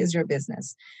healthy is your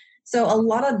business? So a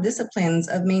lot of disciplines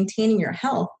of maintaining your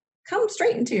health come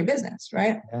straight into your business,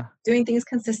 right? Yeah. Doing things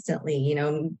consistently,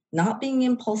 not being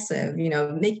impulsive,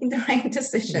 making the right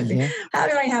decisions, having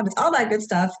the right habits, all that good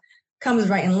stuff comes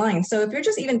right in line. So if you're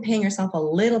just even paying yourself a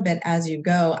little bit as you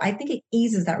go, I think it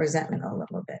eases that resentment a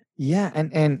little bit. Yeah.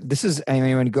 And this is,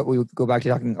 when we go back to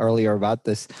talking earlier about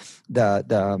this, the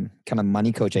kind of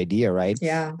money coach idea, right?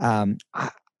 Yeah.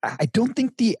 I don't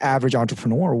think the average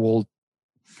entrepreneur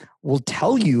will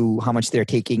tell you how much they're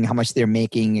taking, how much they're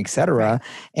making, et cetera.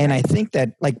 And I think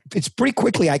that like, it's pretty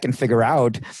quickly I can figure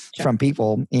out from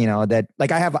people, that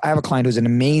like I have a client who's an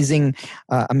amazing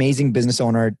business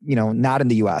owner, not in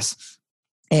the US.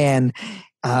 And,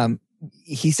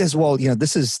 he says, well,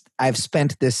 I've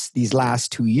spent these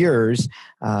last 2 years,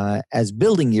 as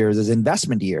building years, as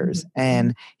investment years.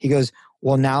 And he goes,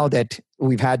 well, now that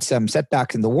we've had some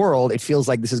setbacks in the world, it feels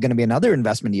like this is going to be another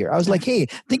investment year. I was like, hey,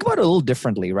 think about it a little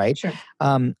differently, right? Sure.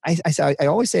 I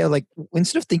always say, like,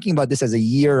 instead of thinking about this as a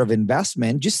year of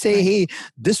investment, just say, hey,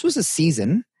 this was a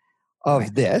season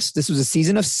of this. This was a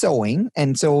season of sowing.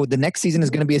 And so the next season is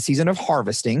going to be a season of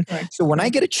harvesting. Right. So when I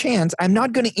get a chance, I'm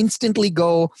not going to instantly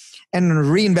go and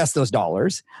reinvest those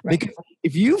dollars. Right. Because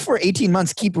if you for 18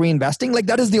 months keep reinvesting, like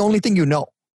that is the only thing you know.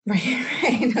 Right.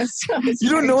 You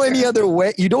don't know any other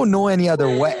way. You don't know any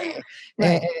other way.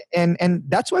 Right. And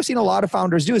that's what I've seen a lot of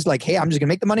founders do is like, hey, I'm just gonna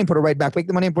make the money and put it right back, make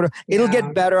the money and put it, it'll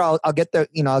get better. I'll get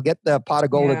the pot of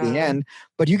gold at the end,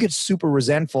 but you get super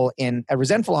resentful, and a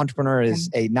resentful entrepreneur is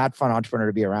a not fun entrepreneur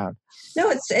to be around.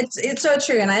 No, it's so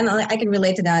true. And I can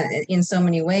relate to that in so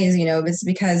many ways, it's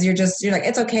because you're like,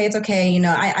 it's okay.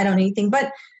 I don't need anything,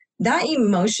 but that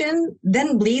emotion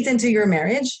then bleeds into your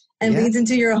marriage and bleeds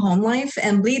into your home life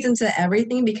and bleeds into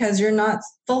everything because you're not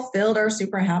fulfilled or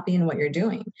super happy in what you're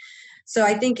doing. So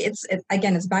I think it's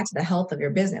back to the health of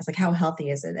your business. Like, how healthy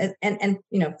is it? And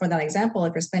for that example,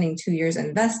 if you're spending 2 years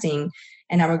investing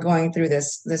and now we're going through the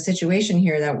situation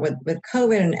here that with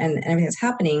COVID and everything that's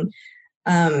happening,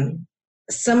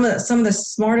 some of the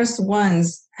smartest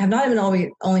ones have not even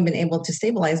only been able to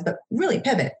stabilize, but really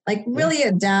pivot, like really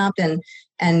adapt and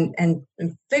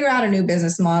figure out a new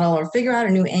business model or figure out a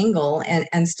new angle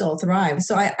and still thrive.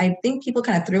 So I think people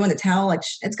kind of threw in the towel, like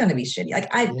it's going to be shitty. Like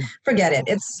forget it.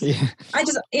 I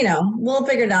just, we'll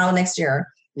figure it out next year.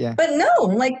 Yeah. But no,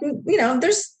 like,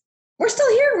 we're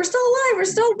still here. We're still alive.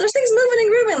 There's things moving and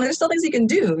grooving. There's still things you can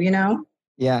do,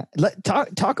 Yeah.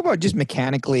 Talk about just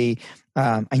mechanically.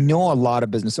 I know a lot of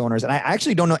business owners, and I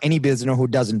actually don't know any business owner who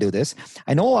doesn't do this.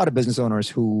 I know a lot of business owners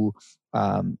who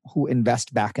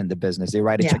invest back in the business. They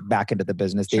write a check back into the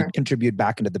business. They contribute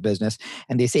back into the business,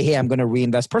 and they say, hey, I'm going to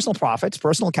reinvest personal profits,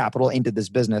 personal capital into this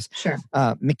business. Sure.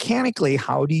 Mechanically,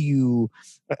 how do you,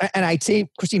 and I'd say,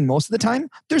 Khristine, most of the time,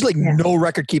 there's like no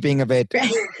record keeping of it,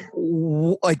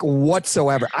 like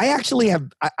whatsoever.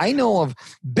 I know of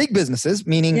big businesses,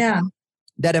 meaning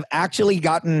that have actually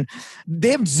they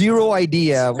have zero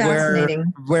idea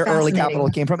where early capital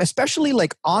came from, especially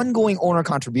like ongoing owner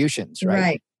contributions, right?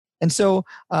 Right. And so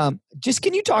just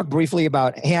can you talk briefly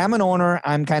about, hey, I'm an owner,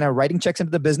 I'm kind of writing checks into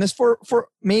the business for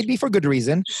maybe for good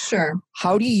reason. Sure.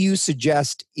 How do you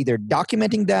suggest either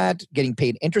documenting that, getting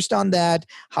paid interest on that?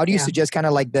 How do you suggest kind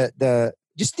of like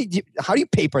how do you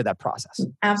paper that process?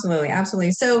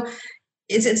 Absolutely. So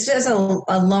it's just a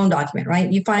loan document,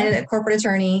 right? You find it at a corporate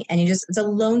attorney and it's a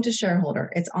loan to shareholder.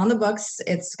 It's on the books.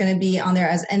 It's going to be on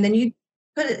there and then you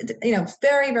put it,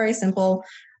 very, very simple.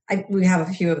 We have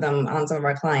a few of them on some of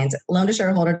our clients. Loan to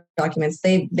shareholder documents,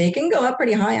 they can go up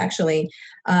pretty high actually,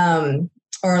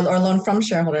 or loan from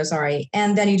shareholders, sorry.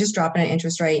 And then you just drop in an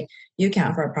interest rate. You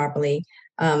account for it properly.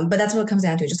 But that's what it comes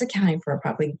down to, just accounting for it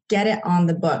properly. Get it on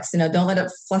the books. Don't let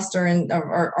it fluster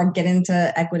or get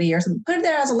into equity or something. Put it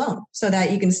there as a loan so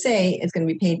that you can say it's going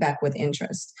to be paid back with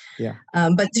interest. Yeah.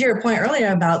 But to your point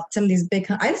earlier about some of these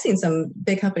I've seen some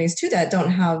big companies too that don't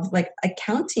have like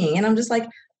accounting. And I'm just like,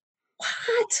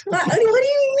 what do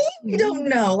you mean you don't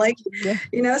know? Like,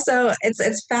 so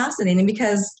it's fascinating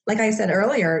because like I said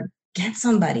earlier, get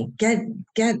somebody, get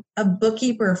a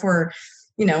bookkeeper for,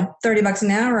 $30 an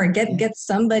hour, get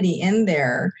somebody in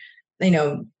there,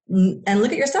 and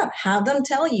look at your stuff, have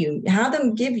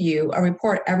them give you a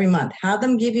report every month, have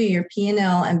them give you your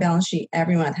P&L and balance sheet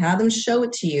every month, have them show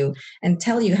it to you and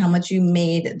tell you how much you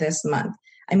made this month.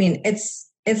 I mean,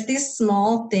 it's these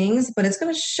small things, but it's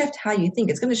going to shift how you think.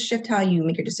 It's going to shift how you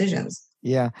make your decisions.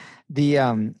 Yeah.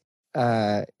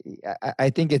 I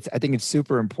think it's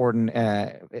super important,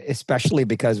 especially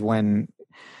because when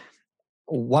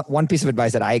one piece of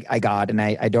advice that I got, and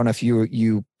I don't know if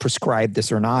you prescribe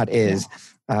this or not, is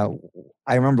I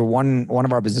remember one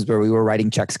of our businesses where we were writing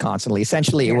checks constantly.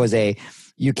 Essentially, it was we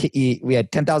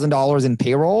had $10,000 in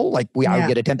payroll. Like I would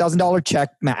get a $10,000 check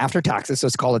after taxes, so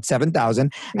let's call it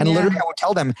 $7,000, and literally I would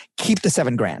tell them keep the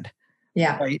 $7,000.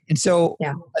 Yeah. Right. And so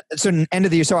end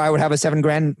of the year, so I would have a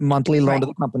 $7,000 monthly loan to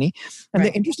the company. And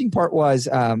the interesting part was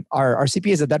our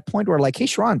CPAs at that point were like, hey,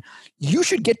 Sharon, you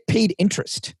should get paid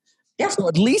interest. Yeah. So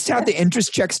at least have the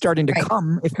interest checks starting to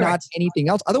come, if not anything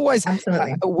else. Otherwise,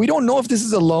 we don't know if this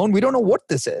is a loan. We don't know what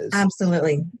this is.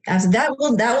 Absolutely. That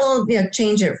will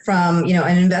change it from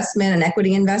an investment, an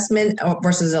equity investment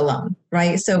versus a loan,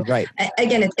 right? So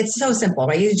again, it's so simple,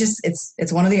 right? You just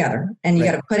it's one or the other, and you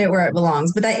got to put it where it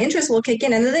belongs. But that interest will kick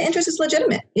in, and then the interest is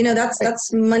legitimate.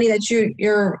 That's money that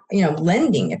you're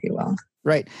lending, if you will.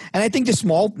 Right. And I think the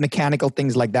small mechanical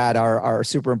things like that are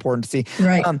super important to see.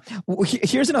 Right.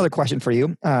 Here's another question for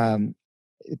you.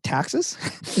 Taxes?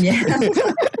 Yeah.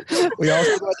 We all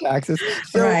talk about taxes.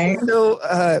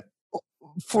 So,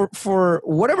 for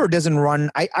whatever doesn't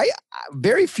run, I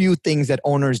very few things that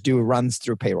owners do runs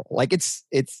through payroll. Like it's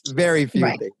very few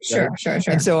things. Sure.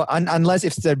 And so unless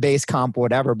it's their base comp,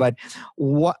 whatever, but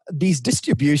these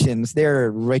distributions,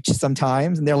 they're rich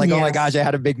sometimes, and they're like, oh my gosh, I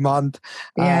had a big month.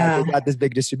 They got this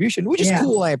big distribution, which is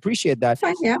cool. I appreciate that.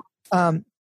 Fine, yeah.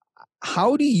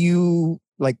 How do you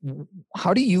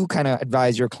kind of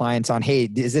advise your clients on, hey,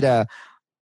 is it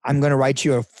I'm going to write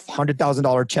you a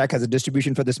 $100,000 check as a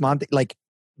distribution for this month? Like,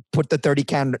 put the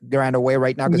 $30,000 away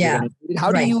right now.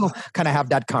 How do you kind of have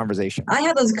that conversation? I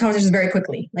have those conversations very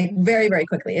quickly, like very, very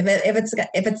quickly. If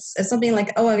it's something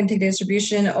like, oh, I'm going to take the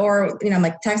distribution, or I'm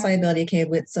like tax liability, okay,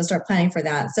 so start planning for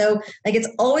that. So like it's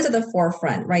always at the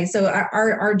forefront, right? So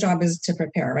our job is to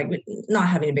prepare, right? Not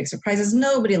having big surprises.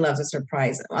 Nobody loves a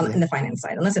surprise in the finance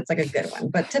side, unless it's like a good one.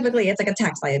 But typically, it's like a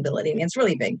tax liability, and it's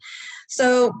really big.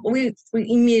 So we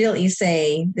immediately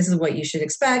say, this is what you should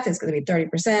expect. It's going to be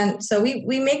 30%. So we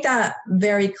make that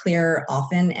very clear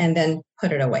often, and then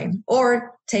put it away,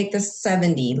 or take the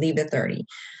 70, leave the 30.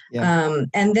 Yeah.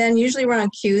 And then usually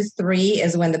around Q3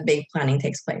 is when the big planning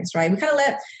takes place, right? We kind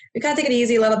of take it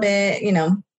easy a little bit,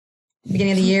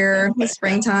 beginning of the year,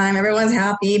 springtime, everyone's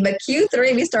happy. But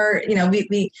Q3, we start,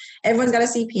 everyone's got a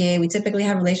CPA. We typically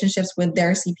have relationships with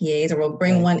their CPAs, or we'll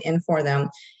bring one in for them.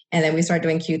 And then we start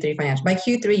doing Q3 financial. By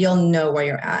Q3, you'll know where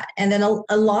you're at. And then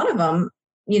a lot of them,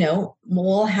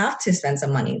 will have to spend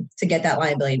some money to get that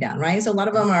liability down, right? So a lot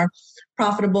of them are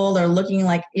profitable. They're looking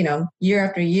like, year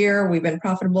after year, we've been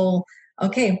profitable.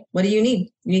 Okay, what do you need?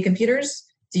 You need computers?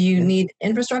 Do you need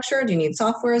infrastructure? Do you need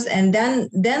softwares? And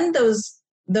then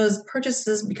those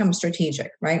purchases become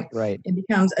strategic, right? Right. It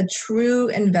becomes a true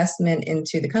investment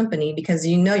into the company, because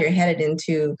you're headed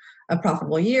into a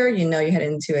profitable year, you're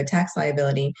headed into a tax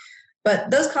liability.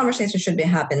 But those conversations should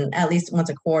happen at least once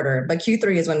a quarter. But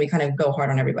Q3 is when we kind of go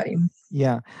hard on everybody.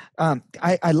 Yeah.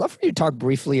 I'd love for you to talk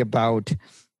briefly about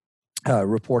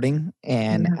reporting.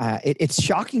 And it's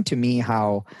shocking to me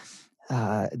how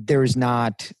there's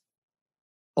not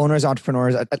owners,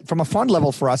 entrepreneurs. From a fund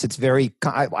level for us, it's very,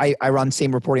 I run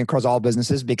same reporting across all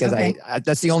businesses, because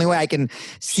that's the only way I can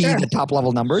see the top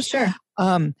level numbers. Sure.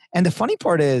 And the funny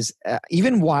part is,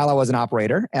 even while I was an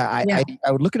operator, I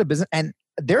would look at a business, and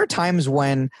there are times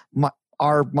when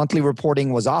our monthly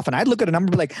reporting was off, and I'd look at a number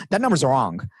and be like, that number's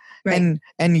wrong. Right.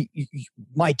 And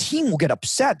my team will get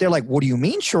upset. They're like, what do you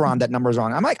mean, Sharon, that number's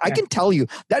wrong? I'm like, I can tell you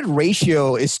that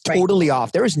ratio is totally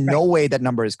off. There is no way that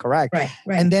number is correct. Right.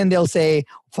 And then they'll say,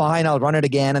 fine, I'll run it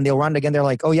again. And they'll run it again. They're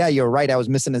like, oh yeah, you're right. I was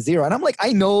missing a zero. And I'm like,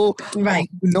 I know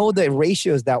the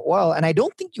ratios that well. And I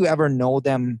don't think you ever know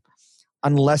them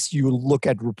unless you look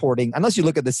at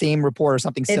the same report or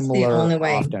something similar the only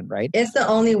way. Often, right? It's the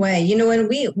only way. And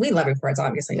we love reports,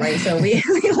 obviously, right? So we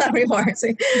love reports.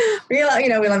 We love,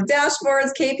 we love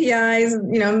dashboards, KPIs,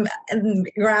 and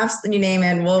graphs, and you name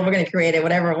it. Well, we're going to create it,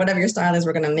 whatever your style is,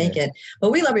 we're going to make it.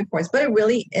 But we love reports. But it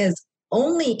really is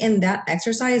only in that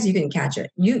exercise you can catch it.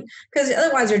 Because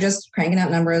otherwise you're just cranking out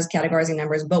numbers, categorizing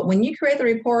numbers. But when you create the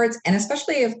reports, and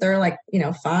especially if they're like,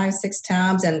 5, 6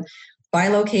 tabs and by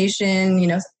location,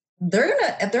 if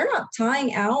they're not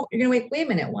tying out, you're gonna wait a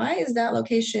minute, why is that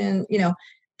location,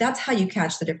 that's how you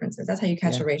catch the differences. That's how you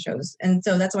catch the ratios. And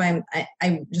so that's why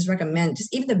I just recommend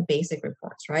just even the basic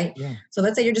reports, right? Yeah. So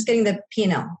let's say you're just getting the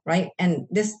P&L, right? And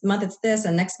this month it's this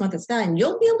and next month it's that. And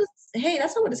you'll be able to say, hey,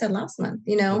 that's not what it said last month,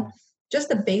 Just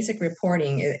the basic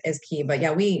reporting is key. But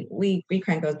yeah, we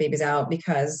crank those babies out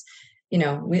because, we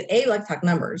like to talk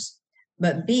numbers,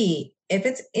 but B, if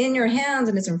it's in your hands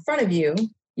and it's in front of you,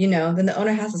 then the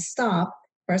owner has to stop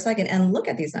for a second and look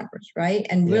at these numbers, right?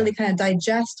 And really kind of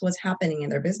digest what's happening in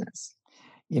their business.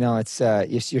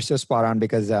 It's you're so spot on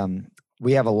because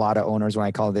we have a lot of owners when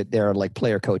I call it, they're like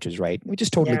player coaches, right? Which is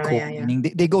totally cool. Yeah.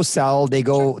 Meaning they go sell,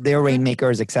 they're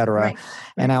rainmakers, etc. Right.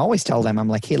 And I always tell them, I'm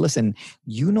like, hey, listen,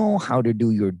 you know how to do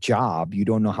your job. You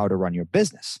don't know how to run your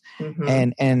business.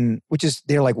 Mm-hmm. And which is,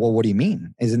 they're like, well, what do you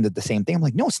mean? Isn't it the same thing? I'm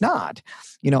like, no, it's not.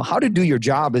 How to do your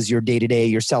job is your day-to-day,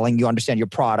 you're selling, you understand your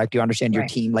product, you understand your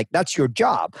team. Like that's your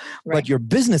job. Right. But your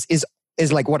business is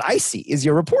like what I see is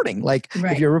your reporting. Like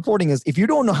if your reporting if you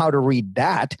don't know how to read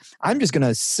that, I'm just going to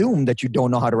assume that you don't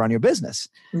know how to run your business.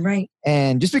 Right.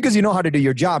 And just because you know how to do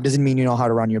your job doesn't mean you know how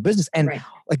to run your business. And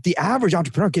like the average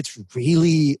entrepreneur gets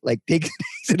really takes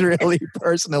it really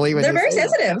personally. When they're very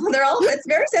sensitive. It's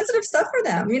very sensitive stuff for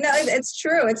them. It's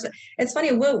true. It's funny.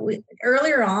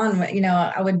 Earlier on,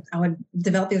 I would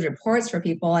develop these reports for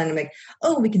people and I'm like,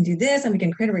 oh, we can do this and we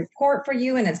can create a report for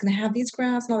you and it's going to have these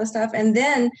graphs and all this stuff. And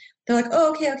then they're like,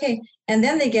 oh, okay. And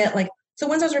then they get like, so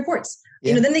when's those reports?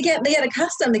 Yeah. Then they get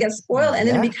accustomed, they get spoiled, and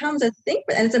then it becomes a thing.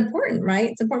 And it's important, right?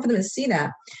 It's important for them to see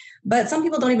that. But some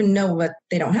people don't even know what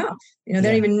they don't have. They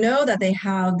don't even know that they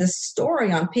have this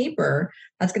story on paper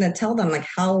that's going to tell them like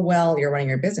how well you're running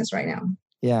your business right now.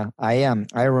 Yeah, I am.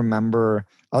 I remember,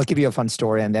 I'll give you a fun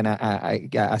story and then I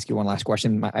ask you one last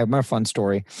question. I remember a fun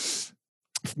story.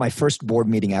 My first board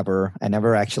meeting ever. I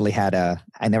never had a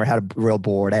real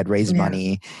board. I had raised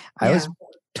money. I was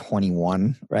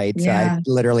 21, right? Yeah. So I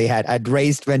literally I'd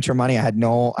raised venture money. I didn't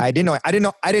know anything. Right.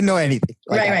 Didn't know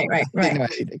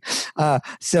anything.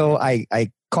 So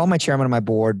I called my chairman of my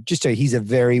board. He's a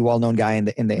very well-known guy in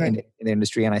the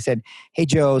industry. And I said, hey,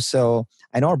 Joe, so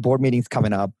I know our board meeting's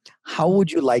coming up. How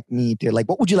would you like me to,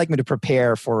 what would you like me to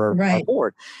prepare for our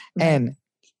board? And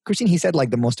Khristine, he said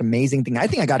the most amazing thing. I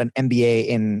think I got an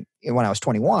MBA when I was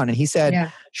 21. And he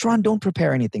said, Sharon, don't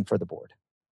prepare anything for the board.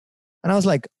 And I was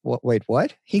like, wait,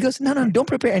 what? He goes, no, don't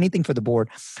prepare anything for the board.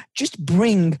 Just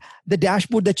bring the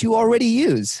dashboard that you already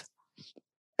use.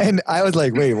 And I was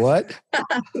like, wait, what?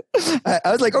 I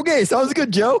was like, okay, sounds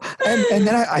good, Joe. And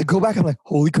then I go back, I'm like,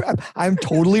 holy crap, I'm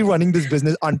totally running this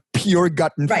business on pure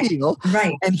gut and feel.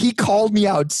 Right. And he called me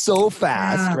out so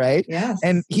fast, right? Yes.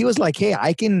 And he was like, hey,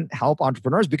 I can help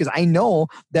entrepreneurs because I know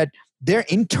that their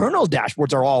internal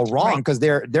dashboards are all wrong because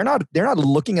they're not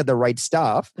looking at the right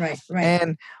stuff. Right.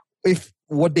 And if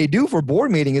what they do for board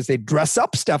meeting is they dress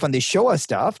up stuff and they show us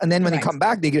stuff. And then when they come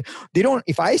back, they don't,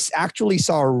 if I actually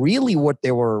saw really what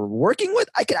they were working with,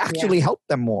 I could actually help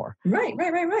them more. Right.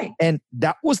 And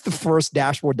that was the first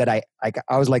dashboard that I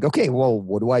was like, okay, well,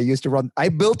 what do I use to run? I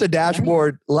built a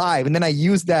dashboard live and then I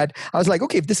used that. I was like,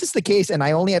 okay, if this is the case and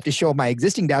I only have to show my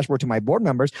existing dashboard to my board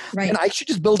members, then I should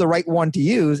just build the right one to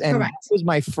use. And that was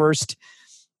my first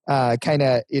kind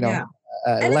of,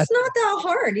 and it's not that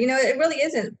hard, it really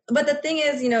isn't. But the thing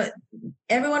is,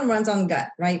 everyone runs on gut,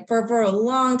 right? For a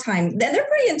long time. They're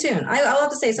pretty in tune. I'll have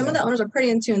to say some of the owners are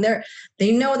pretty in tune.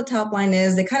 They know what the top line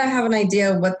is. They kind of have an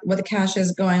idea what the cash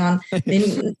is going on. They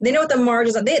know what the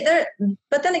margins are.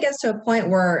 But then it gets to a point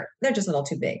where they're just a little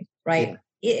too big, right? Yeah.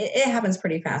 It happens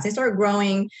pretty fast. They start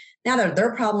growing. Now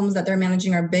their problems that they're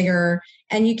managing are bigger,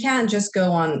 and you can't just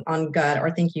go on gut or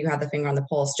think you have the finger on the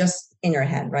pulse just in your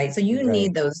head, right? So you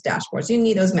need those dashboards. You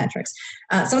need those metrics.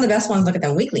 Some of the best ones, look at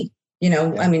them weekly.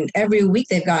 I mean, every week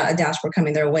they've got a dashboard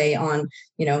coming their way on,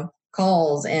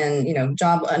 calls and,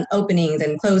 job openings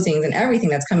and closings and everything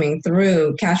that's coming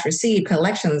through, cash received,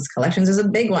 collections. Collections is a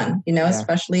big one,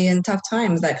 especially in tough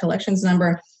times. That collections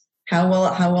number, how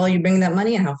well you bring that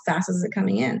money and how fast is it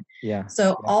coming in? Yeah.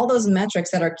 So all those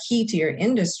metrics that are key to your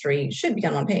industry should be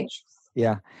on one page.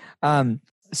 Yeah.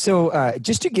 So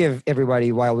just to give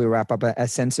everybody, while we wrap up, a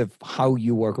sense of how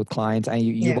you work with clients,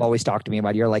 you've always talked to me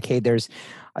about, you're like, hey, there's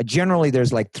generally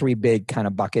like three big kind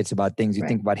of buckets about things you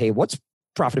think about. Hey, what's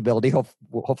profitability?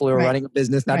 Hopefully we're running a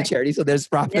business, not a charity. So there's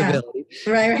profitability.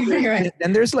 Yeah. Right.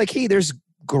 And there's like, hey, there's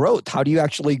growth. How do you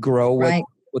actually grow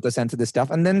with a sense of this stuff?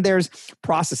 And then there's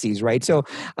processes, right? So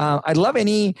I'd love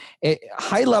any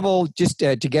high level, just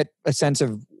to get a sense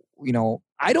of,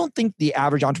 I don't think the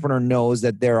average entrepreneur knows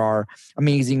that there are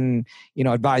amazing,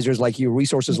 advisors like you,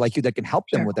 resources like you that can help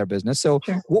them with their business. So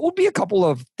what would be a couple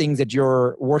of things that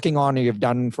you're working on or you've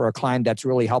done for a client that's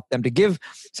really helped them, to give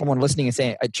someone listening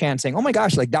a chance saying, oh my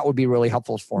gosh, like that would be really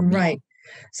helpful for me? Right.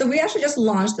 So we actually just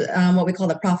launched what we call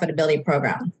the profitability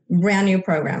program, brand new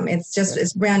program.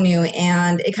 It's brand new.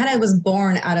 And it kind of was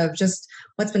born out of just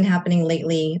what's been happening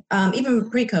lately, even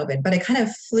pre-COVID, but it kind of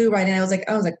flew right in. I was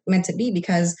like meant to be,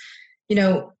 because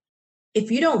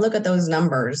if you don't look at those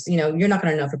numbers, you're not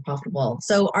going to know if you're profitable.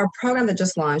 So our program that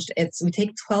just launched, we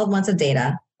take 12 months of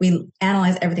data. We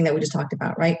analyze everything that we just talked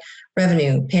about, right?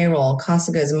 Revenue, payroll, cost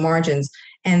of goods, margins,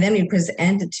 and then we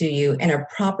present it to you in a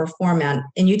proper format,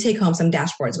 and you take home some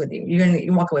dashboards with you.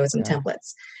 You walk away with some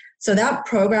templates. So that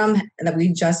program that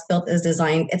we just built is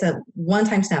designed, it's a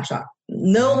one-time snapshot.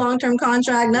 No long-term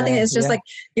contract, nothing. It's just like,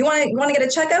 you want to get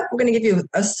a checkup? We're going to give you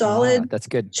a solid that's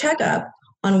good checkup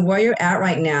on where you're at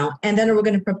right now. And then we're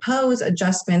going to propose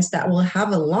adjustments that will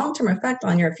have a long-term effect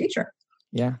on your future.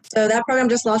 Yeah. So that program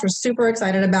just launched. We're super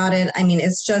excited about it. I mean,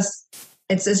 it's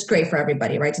great for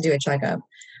everybody, right, to do a checkup.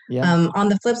 Yeah. On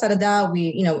the flip side of that,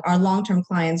 we, our long-term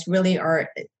clients really are,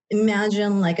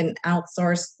 imagine like an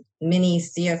outsourced mini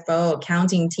CFO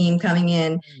accounting team coming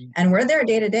in, and we're there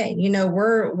day to day.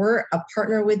 We're a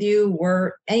partner with you.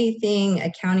 We're anything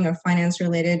accounting or finance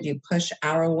related. You push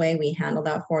our way, we handle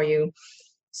that for you.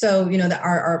 So,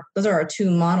 those are our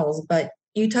two models, but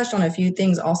you touched on a few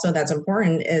things also that's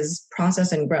important is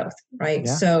process and growth, right?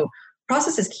 Yeah. So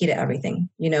process is key to everything.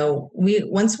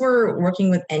 Once we're working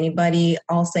with anybody,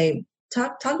 I'll say,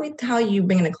 talk me how you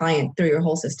bring in a client through your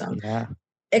whole system. Yeah.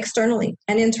 Externally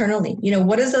and internally,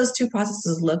 what does those two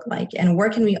processes look like, and where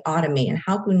can we automate, and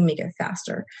how can we make it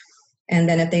faster? And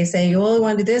then if they say, well, we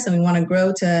want to do this and we want to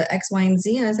grow to X, Y, and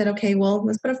Z, and I said, okay, well,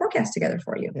 let's put a forecast together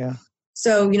for you. Yeah.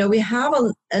 So, we have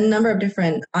a number of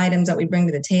different items that we bring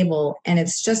to the table, and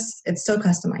it's so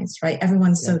customized, right?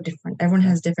 Everyone's so different. Everyone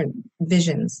has different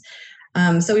visions.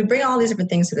 So we bring all these different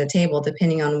things to the table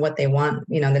depending on what they want,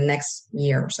 the next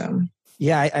year or so.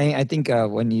 Yeah, I think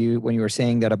when you were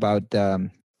saying that about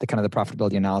the kind of the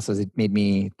profitability analysis, it made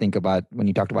me think about when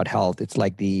you talked about health. It's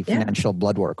like the financial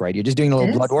blood work, right? You're just doing a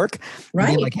little blood work,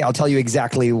 right? Like, hey, I'll tell you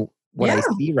exactly what I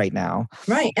see right now.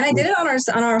 Right. And I did it on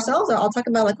ourselves. I'll talk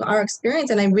about like our experience.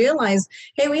 And I realized,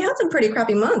 hey, we had some pretty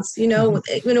crappy months,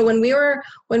 when we were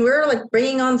like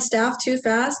bringing on staff too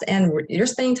fast and you're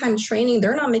spending time training,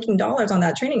 they're not making dollars on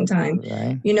that training time.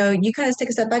 Right. You kind of take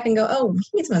a step back and go, oh, he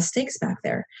made some mistakes back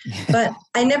there. But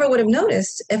I never would have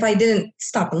noticed if I didn't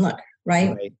stop and look.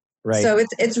 Right. So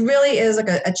it's really is like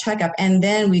a checkup. And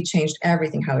then we changed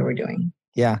everything, how we were doing.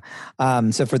 Yeah.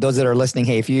 So for those that are listening,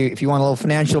 hey, if you want a little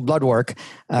financial blood work,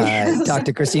 talk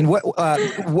to Khristine.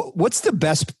 What's the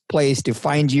best place to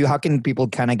find you? How can people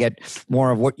kind of get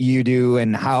more of what you do,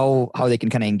 and how they can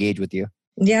kind of engage with you?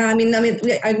 Yeah. I can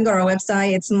go to our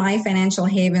website. It's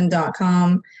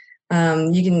myfinancialhaven.com. Our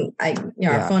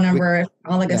phone number,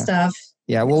 all the good stuff.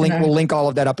 Yeah, we'll link all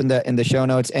of that up in the show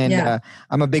notes. And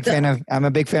I'm a big fan of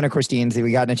Khristine.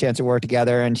 We got a chance to work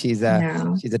together, and she's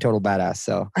a total badass.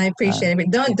 So I appreciate it.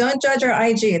 Don't judge our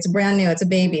IG. It's brand new. It's a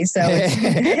baby. So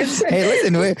hey,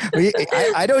 listen,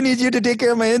 I don't need you to take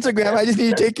care of my Instagram. I just need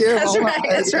you to take care of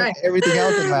everything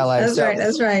else in my life.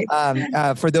 That's right.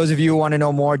 For those of you who want to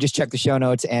know more, just check the show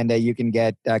notes, and you can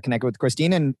get connected with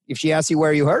Khristine. And if she asks you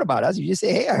where you heard about us, you just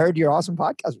say, "Hey, I heard your awesome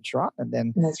podcast with Sharon," and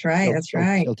then that's right.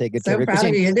 She'll take it to every.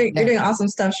 You're doing awesome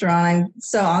stuff, Sharon. I'm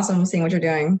so awesome seeing what you're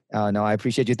doing. Oh no, I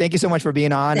appreciate you. Thank you so much for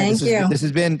being on. Thank you. This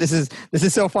is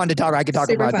so fun to talk. I could talk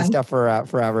about this stuff for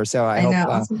forever. So I hope.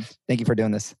 Awesome. Thank you for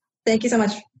doing this. Thank you so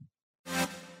much.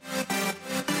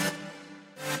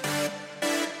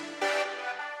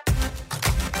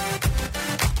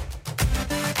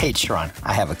 Hey, Sharon,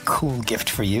 I have a cool gift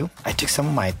for you. I took some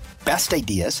of my best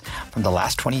ideas from the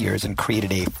last 20 years and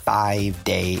created a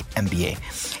 5-day MBA.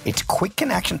 It's quick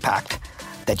and action-packed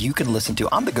that you can listen to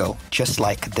on the go, just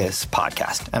like this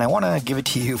podcast. And I want to give it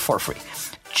to you for free,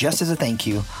 just as a thank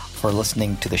you for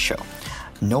listening to the show.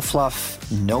 No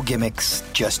fluff, no gimmicks,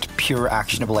 just pure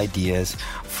actionable ideas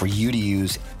for you to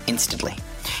use instantly.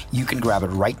 You can grab it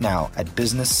right now at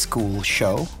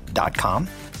businessschoolshow.com.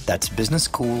 That's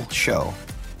businessschoolshow.com.